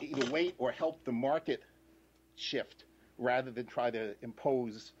either wait or help the market shift rather than try to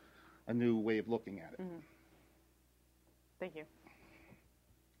impose a new way of looking at it. Thank you.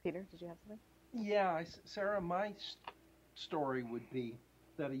 Peter, did you have something? Yeah, Sarah, my story would be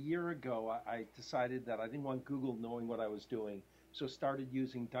that a year ago I decided that I didn't want Google knowing what I was doing, so started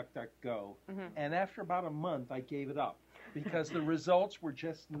using DuckDuckGo. And after about a month, I gave it up because the results were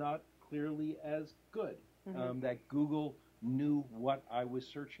just not clearly as good, that Google knew what I was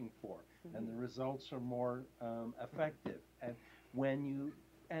searching for, and the results are more effective.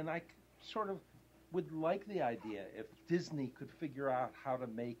 And I sort of would like the idea if Disney could figure out how to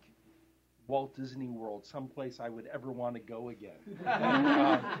make Walt Disney World someplace I would ever want to go again,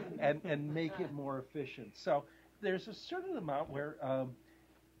 and make it more efficient. So there's a certain amount where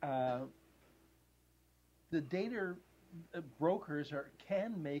the data brokers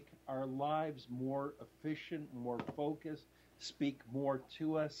can make our lives more efficient, more focused, speak more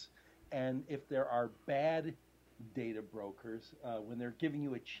to us. And if there are bad data brokers, when they're giving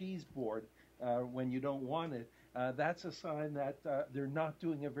you a cheese board when you don't want it, that's a sign that they're not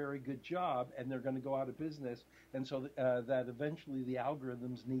doing a very good job and they're going to go out of business. And so that eventually the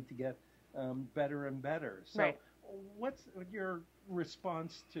algorithms need to get better and better. So what's your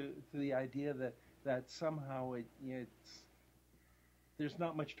response to the idea that somehow there's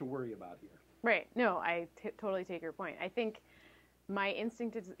not much to worry about here? Right. No, I totally take your point. I think my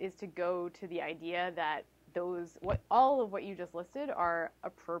instinct is to go to the idea that all of what you just listed are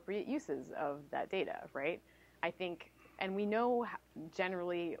appropriate uses of that data, right? I think, and we know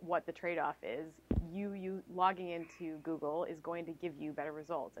generally what the trade-off is. You logging into Google is going to give you better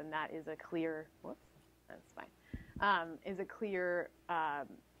results, and that is a clear, that's fine, is a clear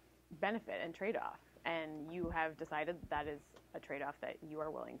benefit and trade-off, and you have decided that is a trade-off that you are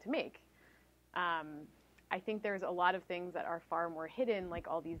willing to make. I think there's a lot of things that are far more hidden, like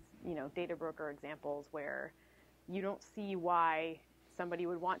all these, data broker examples where you don't see why somebody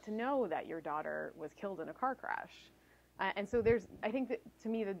would want to know that your daughter was killed in a car crash. And so I think that to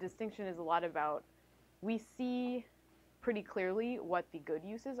me the distinction is a lot about, we see pretty clearly what the good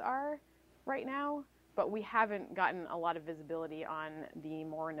uses are right now, but we haven't gotten a lot of visibility on the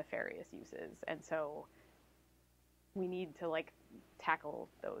more nefarious uses. And so we need to tackle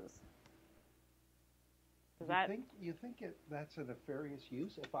those. You think that's a nefarious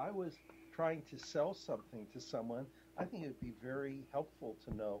use? If I was trying to sell something to someone, I think it would be very helpful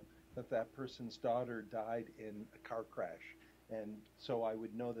to know that that person's daughter died in a car crash. And so I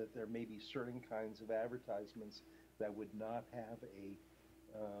would know that there may be certain kinds of advertisements that would not have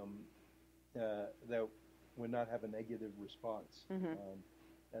that would not have a negative response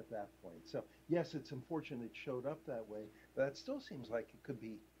at that point. So yes, it's unfortunate it showed up that way, but it still seems like it could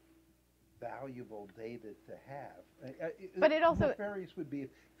be valuable data to have. But it also nefarious would be if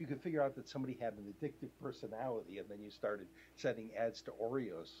you could figure out that somebody had an addictive personality, and then you started sending ads to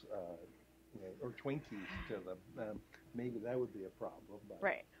Oreos or Twinkies to them. Maybe that would be a problem. But.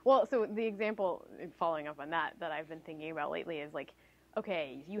 Right. Well, so the example, following up on that I've been thinking about lately is like,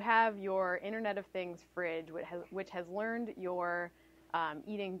 okay, you have your Internet of Things fridge, which has learned your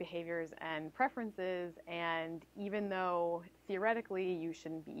eating behaviors and preferences, and even though theoretically you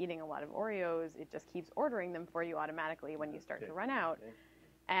shouldn't be eating a lot of Oreos, it just keeps ordering them for you automatically when you start to run out.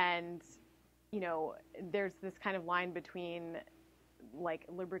 And, you know, there's this kind of line between like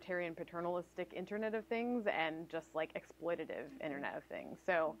libertarian paternalistic Internet of Things and just like exploitative Internet of Things.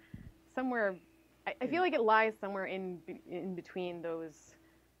 So somewhere, I feel like it lies somewhere in between those,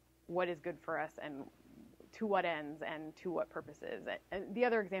 what is good for us and to what ends and to what purposes. And the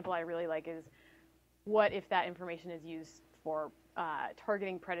other example I really like is, what if that information is used for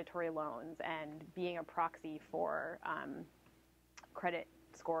targeting predatory loans and being a proxy for credit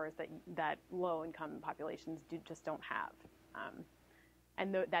scores that low-income populations just don't have.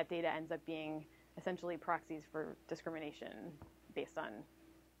 And that data ends up being essentially proxies for discrimination based on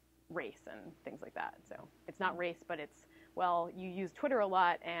race and things like that. So it's not race, but it's, well, you use Twitter a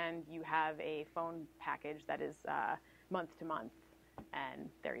lot and you have a phone package that is month to month, and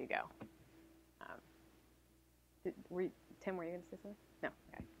there you go. Tim, were you going to say something? No.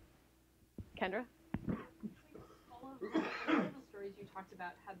 Okay. Kendra? All of the stories you talked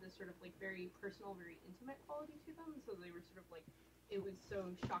about had this sort of like very personal, very intimate quality to them. So they were sort of like, it was so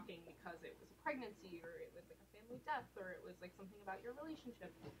shocking because it was a pregnancy, or it was like a family death, or it was like something about your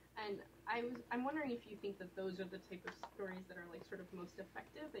relationship. And I'm wondering if you think that those are the type of stories that are like sort of most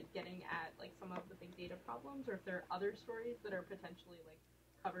effective at getting at like some of the big data problems, or if there are other stories that are potentially like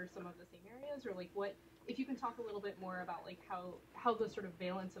cover some of the same areas, or like what, if you can talk a little bit more about like how the sort of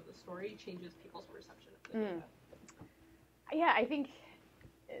valence of the story changes people's perception of the data. Yeah, I think,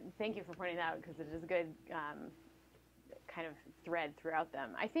 thank you for pointing that out, because it is a good kind of thread throughout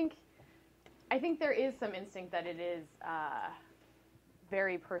them. I think there is some instinct that it is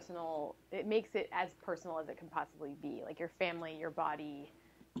very personal. It makes it as personal as it can possibly be. Like your family, your body,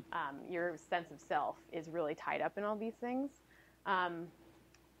 your sense of self is really tied up in all these things.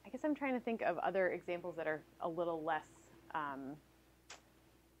 I guess I'm trying to think of other examples that are a little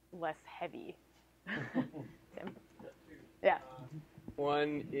less heavy. Tim? Yeah.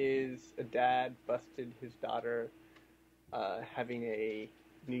 One is a dad busted his daughter having a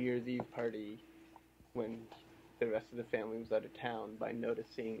New Year's Eve party when the rest of the family was out of town by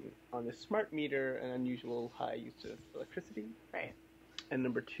noticing on the smart meter an unusual high use of electricity. Right. And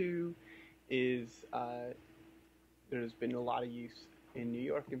number two is there's been a lot of use in New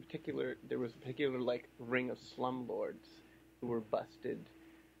York in particular. There was a particular like ring of slumlords who were busted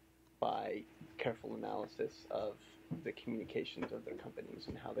by careful analysis of the communications of their companies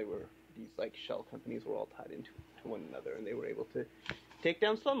and how they were, these like shell companies were all tied into one another, and they were able to take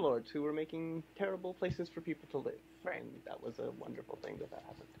down slumlords who were making terrible places for people to live. Right. And that was a wonderful thing that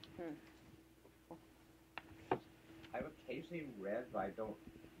happened. I've occasionally read, but I don't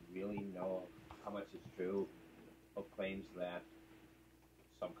really know how much is true, of claims that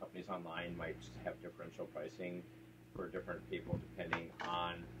some companies online might have differential pricing for different people depending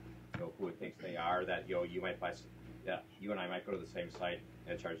on who it thinks they are. That you might buy, you and I might go to the same site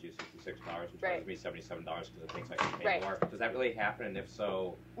and it charges you $66 and charges me $77 because it thinks I can pay more. Does that really happen? And if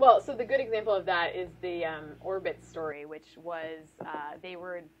so, well, so the good example of that is the Orbit story, which was they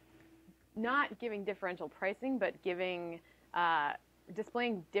were not giving differential pricing, but giving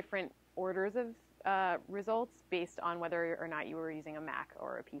displaying different orders of results based on whether or not you were using a Mac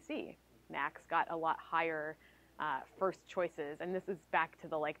or a PC. Macs got a lot higher first choices, and this is back to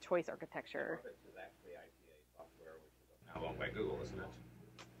the like choice architecture. Orbit is actually IPA software, which is now owned by Google, isn't it?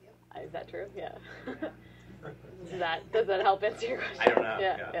 Is that true? Yeah. Does that help answer your question? I don't know.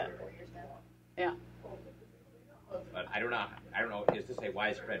 Yeah. But I don't know. Is this a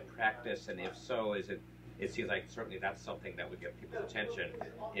widespread practice? And if so, is it? It seems like certainly that's something that would get people's attention.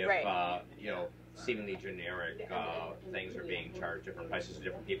 If seemingly generic things are being charged different prices to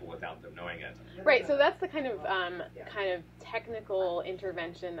different people without them knowing it. Right. So that's the kind of technical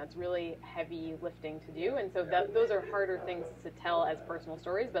intervention that's really heavy lifting to do, and so those are harder things to tell as personal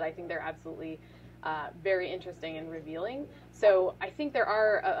stories. But I think they're absolutely very interesting and revealing. So I think there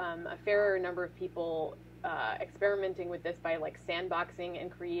are a fair number of people experimenting with this by like sandboxing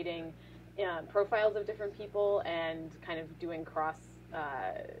and creating profiles of different people and kind of doing cross,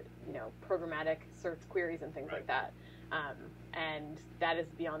 programmatic search queries and things like that. And that is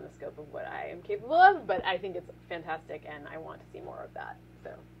beyond the scope of what I am capable of, but I think it's fantastic, and I want to see more of that.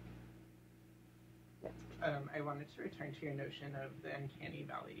 So, yeah. I wanted to return to your notion of the uncanny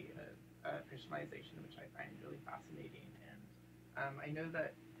valley of personalization, which I find really fascinating. And I know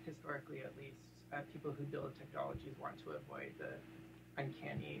that historically, at least, people who build technologies want to avoid the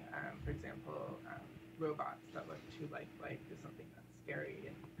uncanny. For example, robots that look too lifelike is something that's scary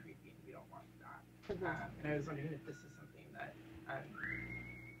and creepy, and we don't want that. And I was wondering if this is something that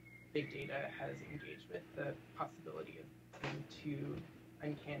big data has engaged with, the possibility of being too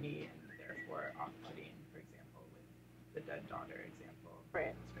uncanny and therefore off-putting. For example, with the dead daughter example,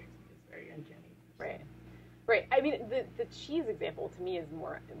 right, strikes me as very uncanny. Right. Right. I mean, the cheese example to me is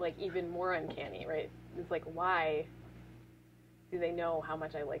more like even more uncanny, right? It's like, why do they know how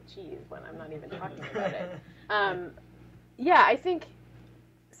much I like cheese when I'm not even talking about it? Yeah, I think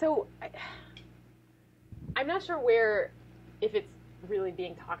so. I'm not sure if it's really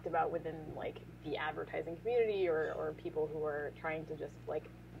being talked about within like the advertising community or people who are trying to just like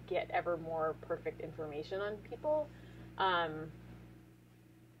get ever more perfect information on people.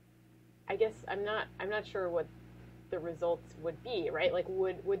 I guess I'm not sure what the results would be, right? Like,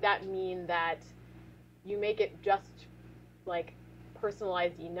 would that mean that you make it just like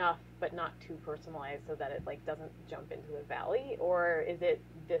personalized enough, but not too personalized, so that it like doesn't jump into the valley, or is it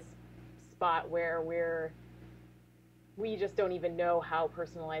this spot where we just don't even know how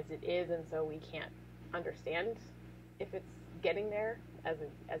personalized it is, and so we can't understand if it's getting there as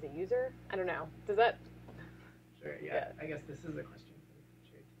a user? I don't know. Does that? Sure. Yeah. I guess this is a question.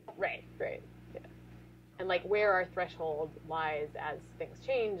 Right, yeah. And like where our threshold lies as things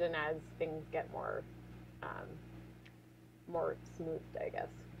change and as things get more smoothed, I guess.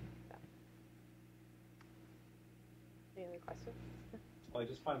 Yeah. Any other questions? Well,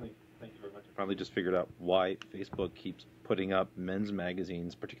 thank you very much. I finally just figured out why Facebook keeps putting up men's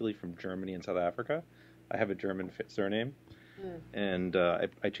magazines, particularly from Germany and South Africa. I have a German surname. And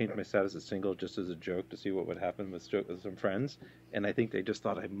I changed my status to single just as a joke to see what would happen with some friends, and I think they just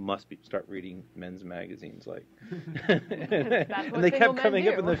thought I must start reading men's magazines, like. And they kept coming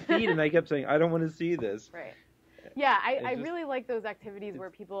up in the feed, and I kept saying, I don't want to see this. Right. Yeah, I really like those activities where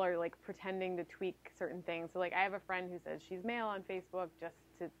people are like pretending to tweak certain things. So like I have a friend who says she's male on Facebook just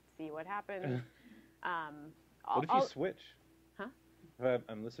to see what happens. What if you switch? Huh? If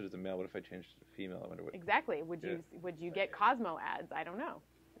I'm listed as a male, what if I changed to female? I wonder what. Exactly. Would you get Cosmo ads? I don't know.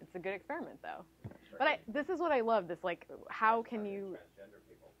 It's a good experiment, though. But this is what I love. This like, how can you? Transgender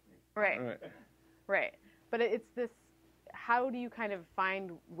people. Right. But it's this. How do you kind of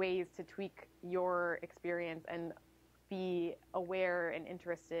find ways to tweak your experience and be aware and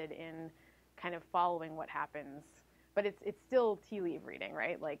interested in kind of following what happens? But it's still tea leaf reading,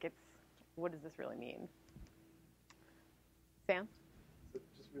 right? Like what does this really mean? Sam? So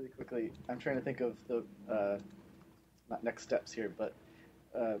just really quickly, I'm trying to think of the not next steps here, but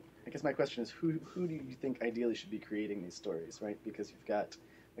I guess my question is, who do you think ideally should be creating these stories, right? Because you've got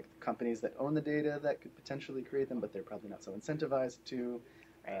like companies that own the data that could potentially create them, but they're probably not so incentivized to.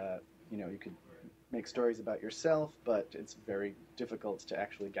 You could make stories about yourself, but it's very difficult to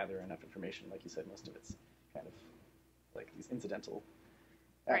actually gather enough information. Like you said, most of it's kind of like these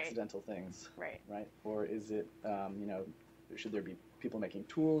accidental things, right? Or is it, should there be people making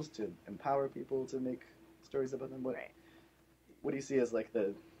tools to empower people to make stories about them? What do you see as like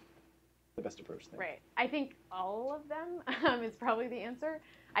the best approach there? Right. I think all of them is probably the answer.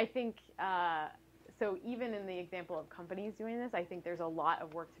 I think, so even in the example of companies doing this, I think there's a lot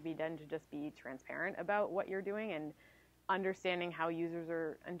of work to be done to just be transparent about what you're doing and understanding how users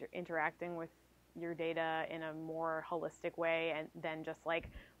are interacting with your data in a more holistic way, and then just like,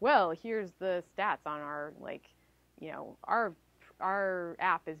 well, here's the stats on our, like, our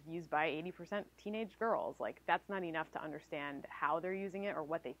app is used by 80% teenage girls. Like, that's not enough to understand how they're using it or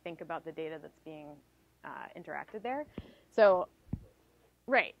what they think about the data that's being interacted there. So,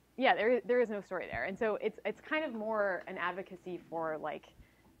 right, yeah, there is no story there, and so it's kind of more an advocacy for like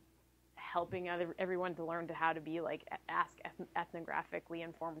helping everyone to learn how to be like ask ethnographically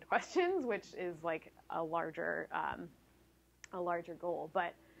informed questions, which is like a larger goal.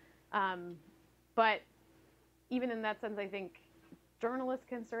 But even in that sense, I think journalists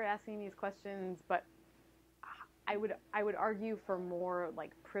can start asking these questions. But I would argue for more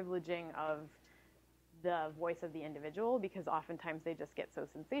like privileging of the voice of the individual, because oftentimes they just get so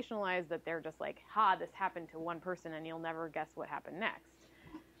sensationalized that they're just like, ha, this happened to one person and you'll never guess what happened next.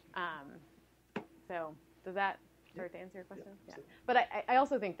 So does that start to answer your question? Yeah. But I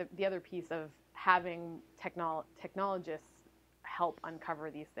also think that the other piece of having technologists help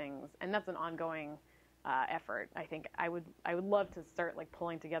uncover these things, and that's an ongoing effort. I think I would love to start like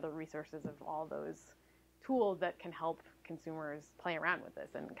pulling together resources of all those tools that can help consumers play around with this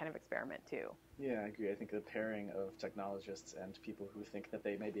and kind of experiment too. Yeah, I agree. I think the pairing of technologists and people who think that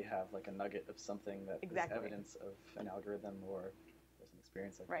they maybe have like a nugget of something that is evidence of an algorithm or there's an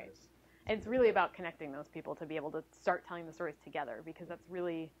experience like right. this. And it's really about connecting those people to be able to start telling the stories together, because that's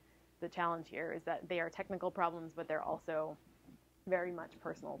really the challenge here, is that they are technical problems, but they're also very much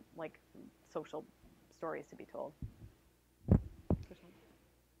personal, like social stories to be told.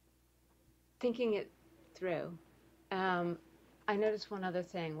 Thinking it through, I noticed one other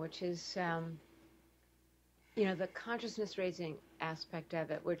thing, which is, the consciousness raising aspect of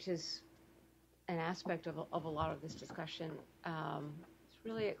it, which is an aspect of a lot of this discussion. It's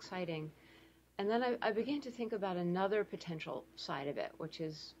really exciting. And then I began to think about another potential side of it, which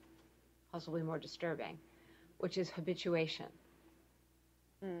is possibly more disturbing, which is habituation.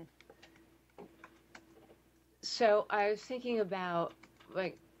 Mm. So I was thinking about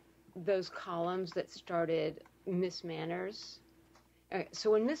like those columns that started Miss Manners. Okay,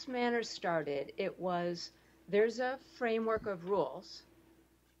 so when Miss Manners started, it was, there's a framework of rules,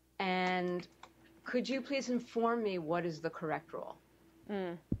 and could you please inform me what is the correct rule?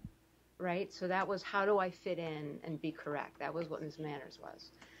 Mm. Right? So that was, how do I fit in and be correct? That was what Miss Manners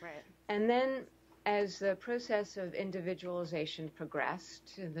was. Right. And then as the process of individualization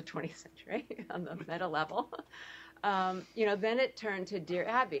progressed in the 20th century on the meta level, then it turned to Dear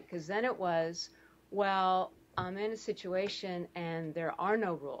Abby, because then it was, well, I'm in a situation and there are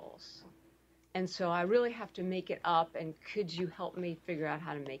no rules. And so I really have to make it up, and could you help me figure out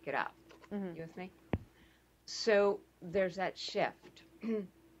how to make it up? Mm-hmm. You with me? So there's that shift.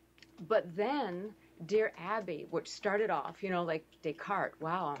 But then Dear Abby, which started off, like Descartes,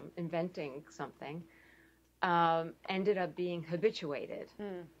 wow, I'm inventing something, ended up being habituated,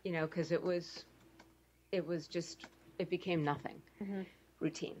 because it became nothing,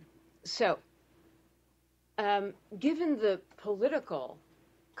 routine. So given the political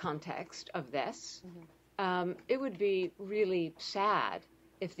context of this, it would be really sad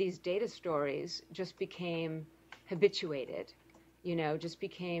if these data stories just became habituated, just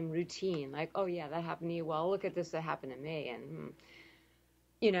became routine, like, oh yeah, that happened to you, well, look at this, that happened to me, and,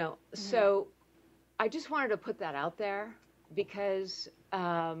 so I just wanted to put that out there, because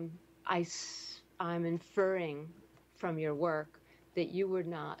I'm inferring from your work that you would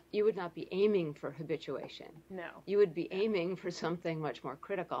not be aiming for habituation. No. You would be aiming for something much more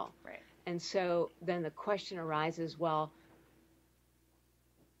critical. Right. And so then the question arises, well,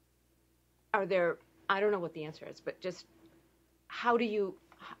 are there, I don't know what the answer is, but just how do you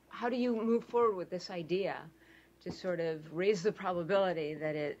move forward with this idea to sort of raise the probability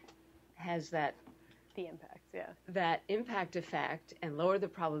that it has that impact effect, and lower the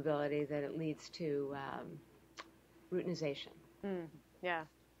probability that it leads to routinization? Yeah.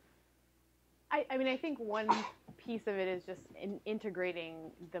 I mean, I think one piece of it is just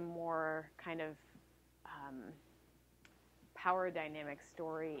integrating the more kind of power dynamic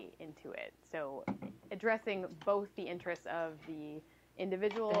story into it. So addressing both the interests of the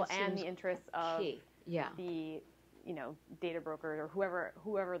individual and the interests of the data brokers, or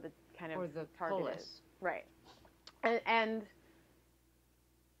whoever the kind of the target polis. is. Right. And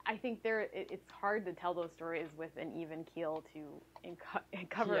I think it's hard to tell those stories with an even keel to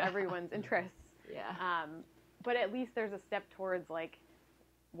cover everyone's interests. Yeah. But at least there's a step towards like,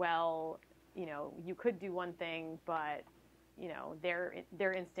 well, you could do one thing, but their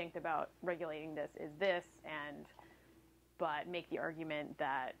instinct about regulating this is this, but make the argument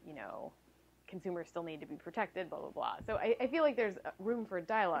that consumers still need to be protected, blah blah blah. So I feel like there's room for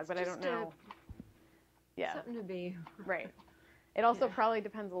dialogue, but I don't know. Yeah. Something to be right. It also probably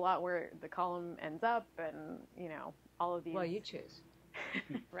depends a lot where the column ends up, and all of these. Well, you choose.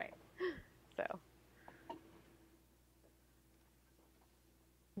 Right. So.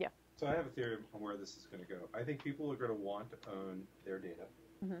 Yeah. So I have a theory on where this is going to go. I think people are going to want to own their data,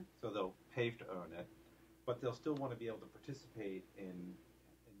 so they'll pay to own it, but they'll still want to be able to participate in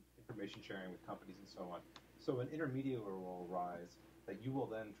information sharing with companies and so on. So an intermediary will arise that you will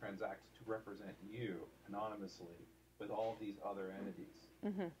then transact to represent you anonymously with all these other entities,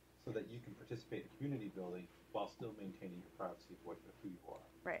 so that you can participate in community building while still maintaining your privacy of who you are.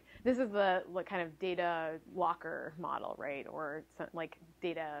 Right. This is the kind of data locker model, right? Or like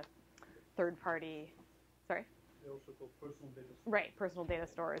data third-party Sorry? They're also called personal data stores. Right, personal data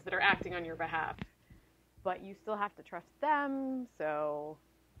stores that are acting on your behalf. But you still have to trust them, so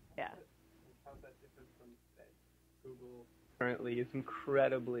yeah. How's that different from that Google currently is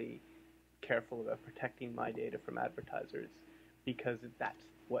incredibly careful about protecting my data from advertisers because that's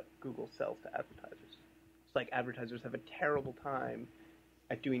what Google sells to advertisers. It's like advertisers have a terrible time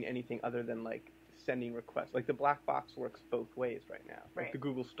at doing anything other than like sending requests. Like the black box works both ways right now. Right. Like the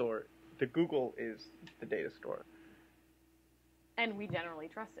Google store, the Google is the data store. And we generally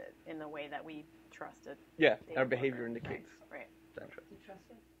trust it in the way that we trust it. Yeah, our behavior indicates right. that trust. You trust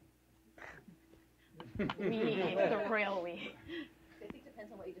it? We, the royal we. I think it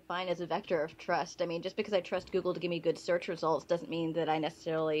depends on what you define as a vector of trust. I mean, just because I trust Google to give me good search results doesn't mean that I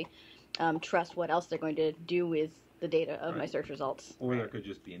necessarily trust what else they're going to do with the data of my search results. Or there could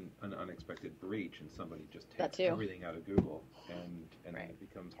just be an unexpected breach, and somebody just That takes too. everything out of Google, and then it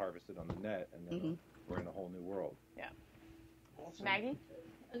becomes harvested on the net, and then we're in a whole new world. Yeah. Maggie?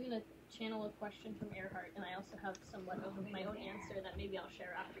 I was going to channel a question from Earhart, and I also have somewhat of my own answer that maybe I'll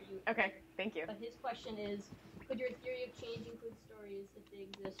share after you. Okay, thank you. But his question is, could your theory of change include stories if they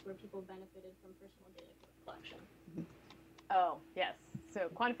exist where people benefited from personal data collection? Oh, yes. So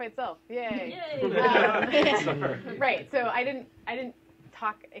quantified self. Yay. Yay. Right. So I didn't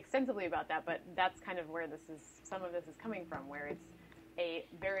talk extensively about that, but that's kind of where some of this is coming from, where it's a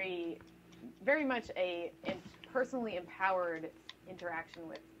very, very much a personally empowered interaction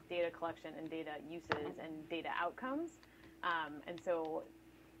with data collection and data uses and data outcomes. And so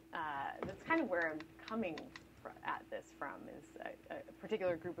that's kind of where I'm coming at this from, is a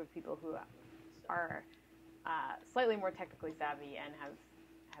particular group of people who are slightly more technically savvy and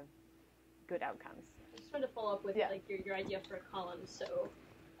have good outcomes. I just wanted to follow up with like your idea for a column. So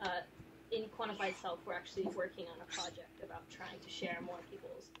in Quantified Self, we're actually working on a project about trying to share more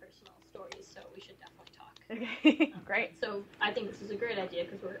people's personal stories, so we should definitely talk. Okay, great. So I think this is a great idea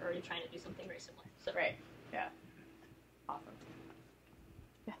because we're already trying to do something very similar. So. Right, yeah. Awesome.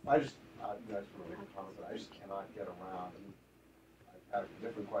 You guys were making comments that I just cannot get around. And I've had a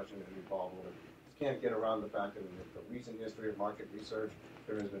different question that involved with it. Just can't get around the fact that in the recent history of market research,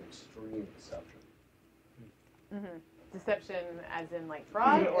 there has been extreme deception. Deception as in like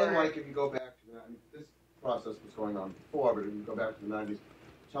fraud? And like if you go back to this process was going on before, but if you go back to the 90s,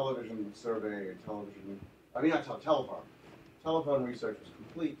 television survey and telephone research was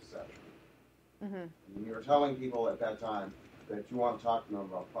complete deception. You were telling people at that time that you want to talk to them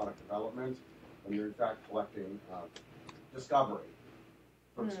about product development, and you're in fact collecting discovery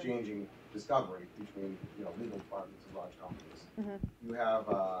for exchanging discovery between legal departments and large companies. You have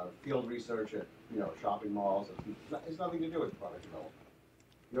field research at shopping malls. It's nothing to do with product development.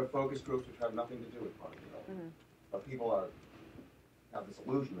 You have focus groups which have nothing to do with product development. But people have this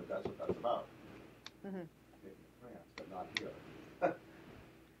illusion that that's what that's about. Maybe in France, but not here.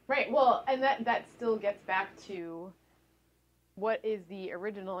 Right. Well, and that still gets back to what is the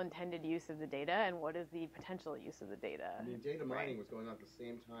original intended use of the data and what is the potential use of the data. I mean, data mining was going on at the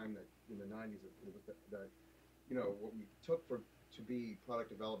same time that in the 90s, it was what we took to be product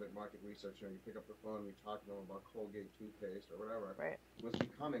development, market research. You pick up the phone, we talk to them about Colgate toothpaste or whatever. Right. Was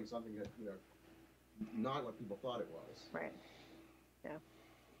becoming something that not what people thought it was. Right. Yeah.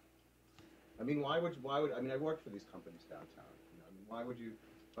 I mean, why would I worked for these companies downtown. Why would you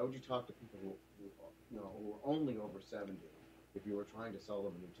talk to people who were only over 70 if you were trying to sell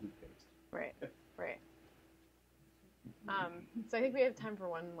them a new toothpaste? Right. Right. So I think we have time for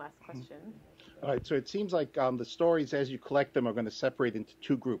one last question. All right, so it seems like the stories, as you collect them, are going to separate into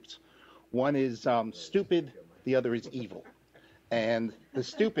two groups. One is stupid, the other is evil. And the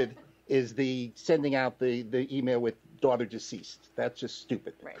stupid is the sending out the email with daughter deceased. That's just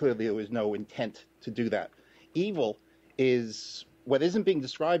stupid. Right. Clearly there was no intent to do that. Evil is what isn't being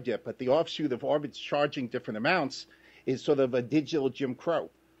described yet, but the offshoot of Orbit's charging different amounts is sort of a digital Jim Crow.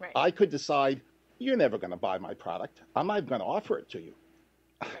 Right. I could decide, you're never going to buy my product. I'm not even going to offer it to you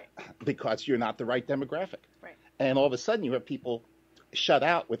because you're not the right demographic. Right. And all of a sudden you have people shut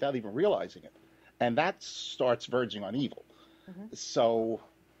out without even realizing it. And that starts verging on evil. So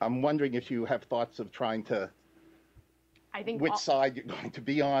I'm wondering if you have thoughts of trying to, which side you're going to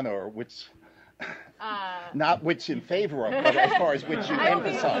be on, or which, not which in favor of, but as far as which you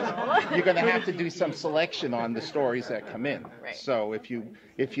emphasize. You're going to have to do some selection on the stories that come in. Right. So if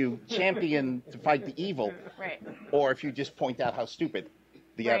you champion to fight the evil, right, or if you just point out how stupid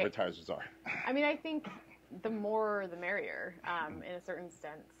the advertisers are. I mean, I think the more the merrier, in a certain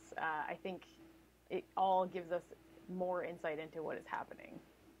sense. I think it all gives us more insight into what is happening.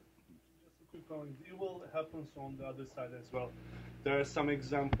 Just a quick comment. Evil happens on the other side as well. There are some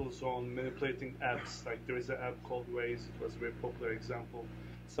examples on manipulating apps. Like there is an app called Waze. It was a very popular example.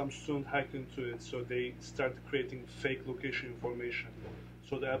 Some student hacked into it, so they start creating fake location information.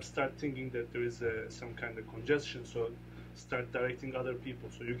 So the app start thinking that there is some kind of congestion, so start directing other people.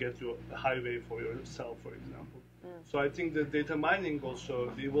 So you get your highway for yourself, for example. So I think the data mining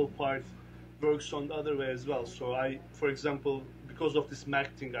also, the evil part, works on the other way as well. So I, for example, because of this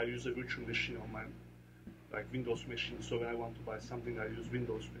Mac thing, I use a virtual machine on my Windows machine. So when I want to buy something, I use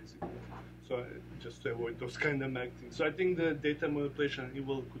Windows basically. So just to avoid those kind of Mac things. So I think the data manipulation and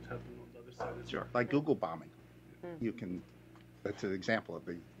evil could happen on the other side as well. Like Google bombing. You can, that's an example of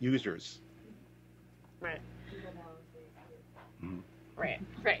the users. Right. Mm-hmm.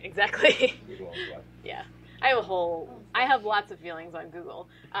 Right, exactly. Yeah. I have lots of feelings on Google,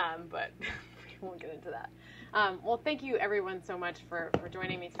 but we won't get into that. Well, thank you everyone so much for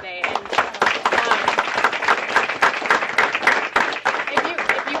joining me today. And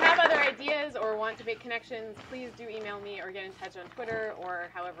if you have other ideas or want to make connections, please do email me or get in touch on Twitter or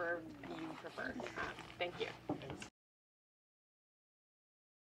however you prefer. Thank you.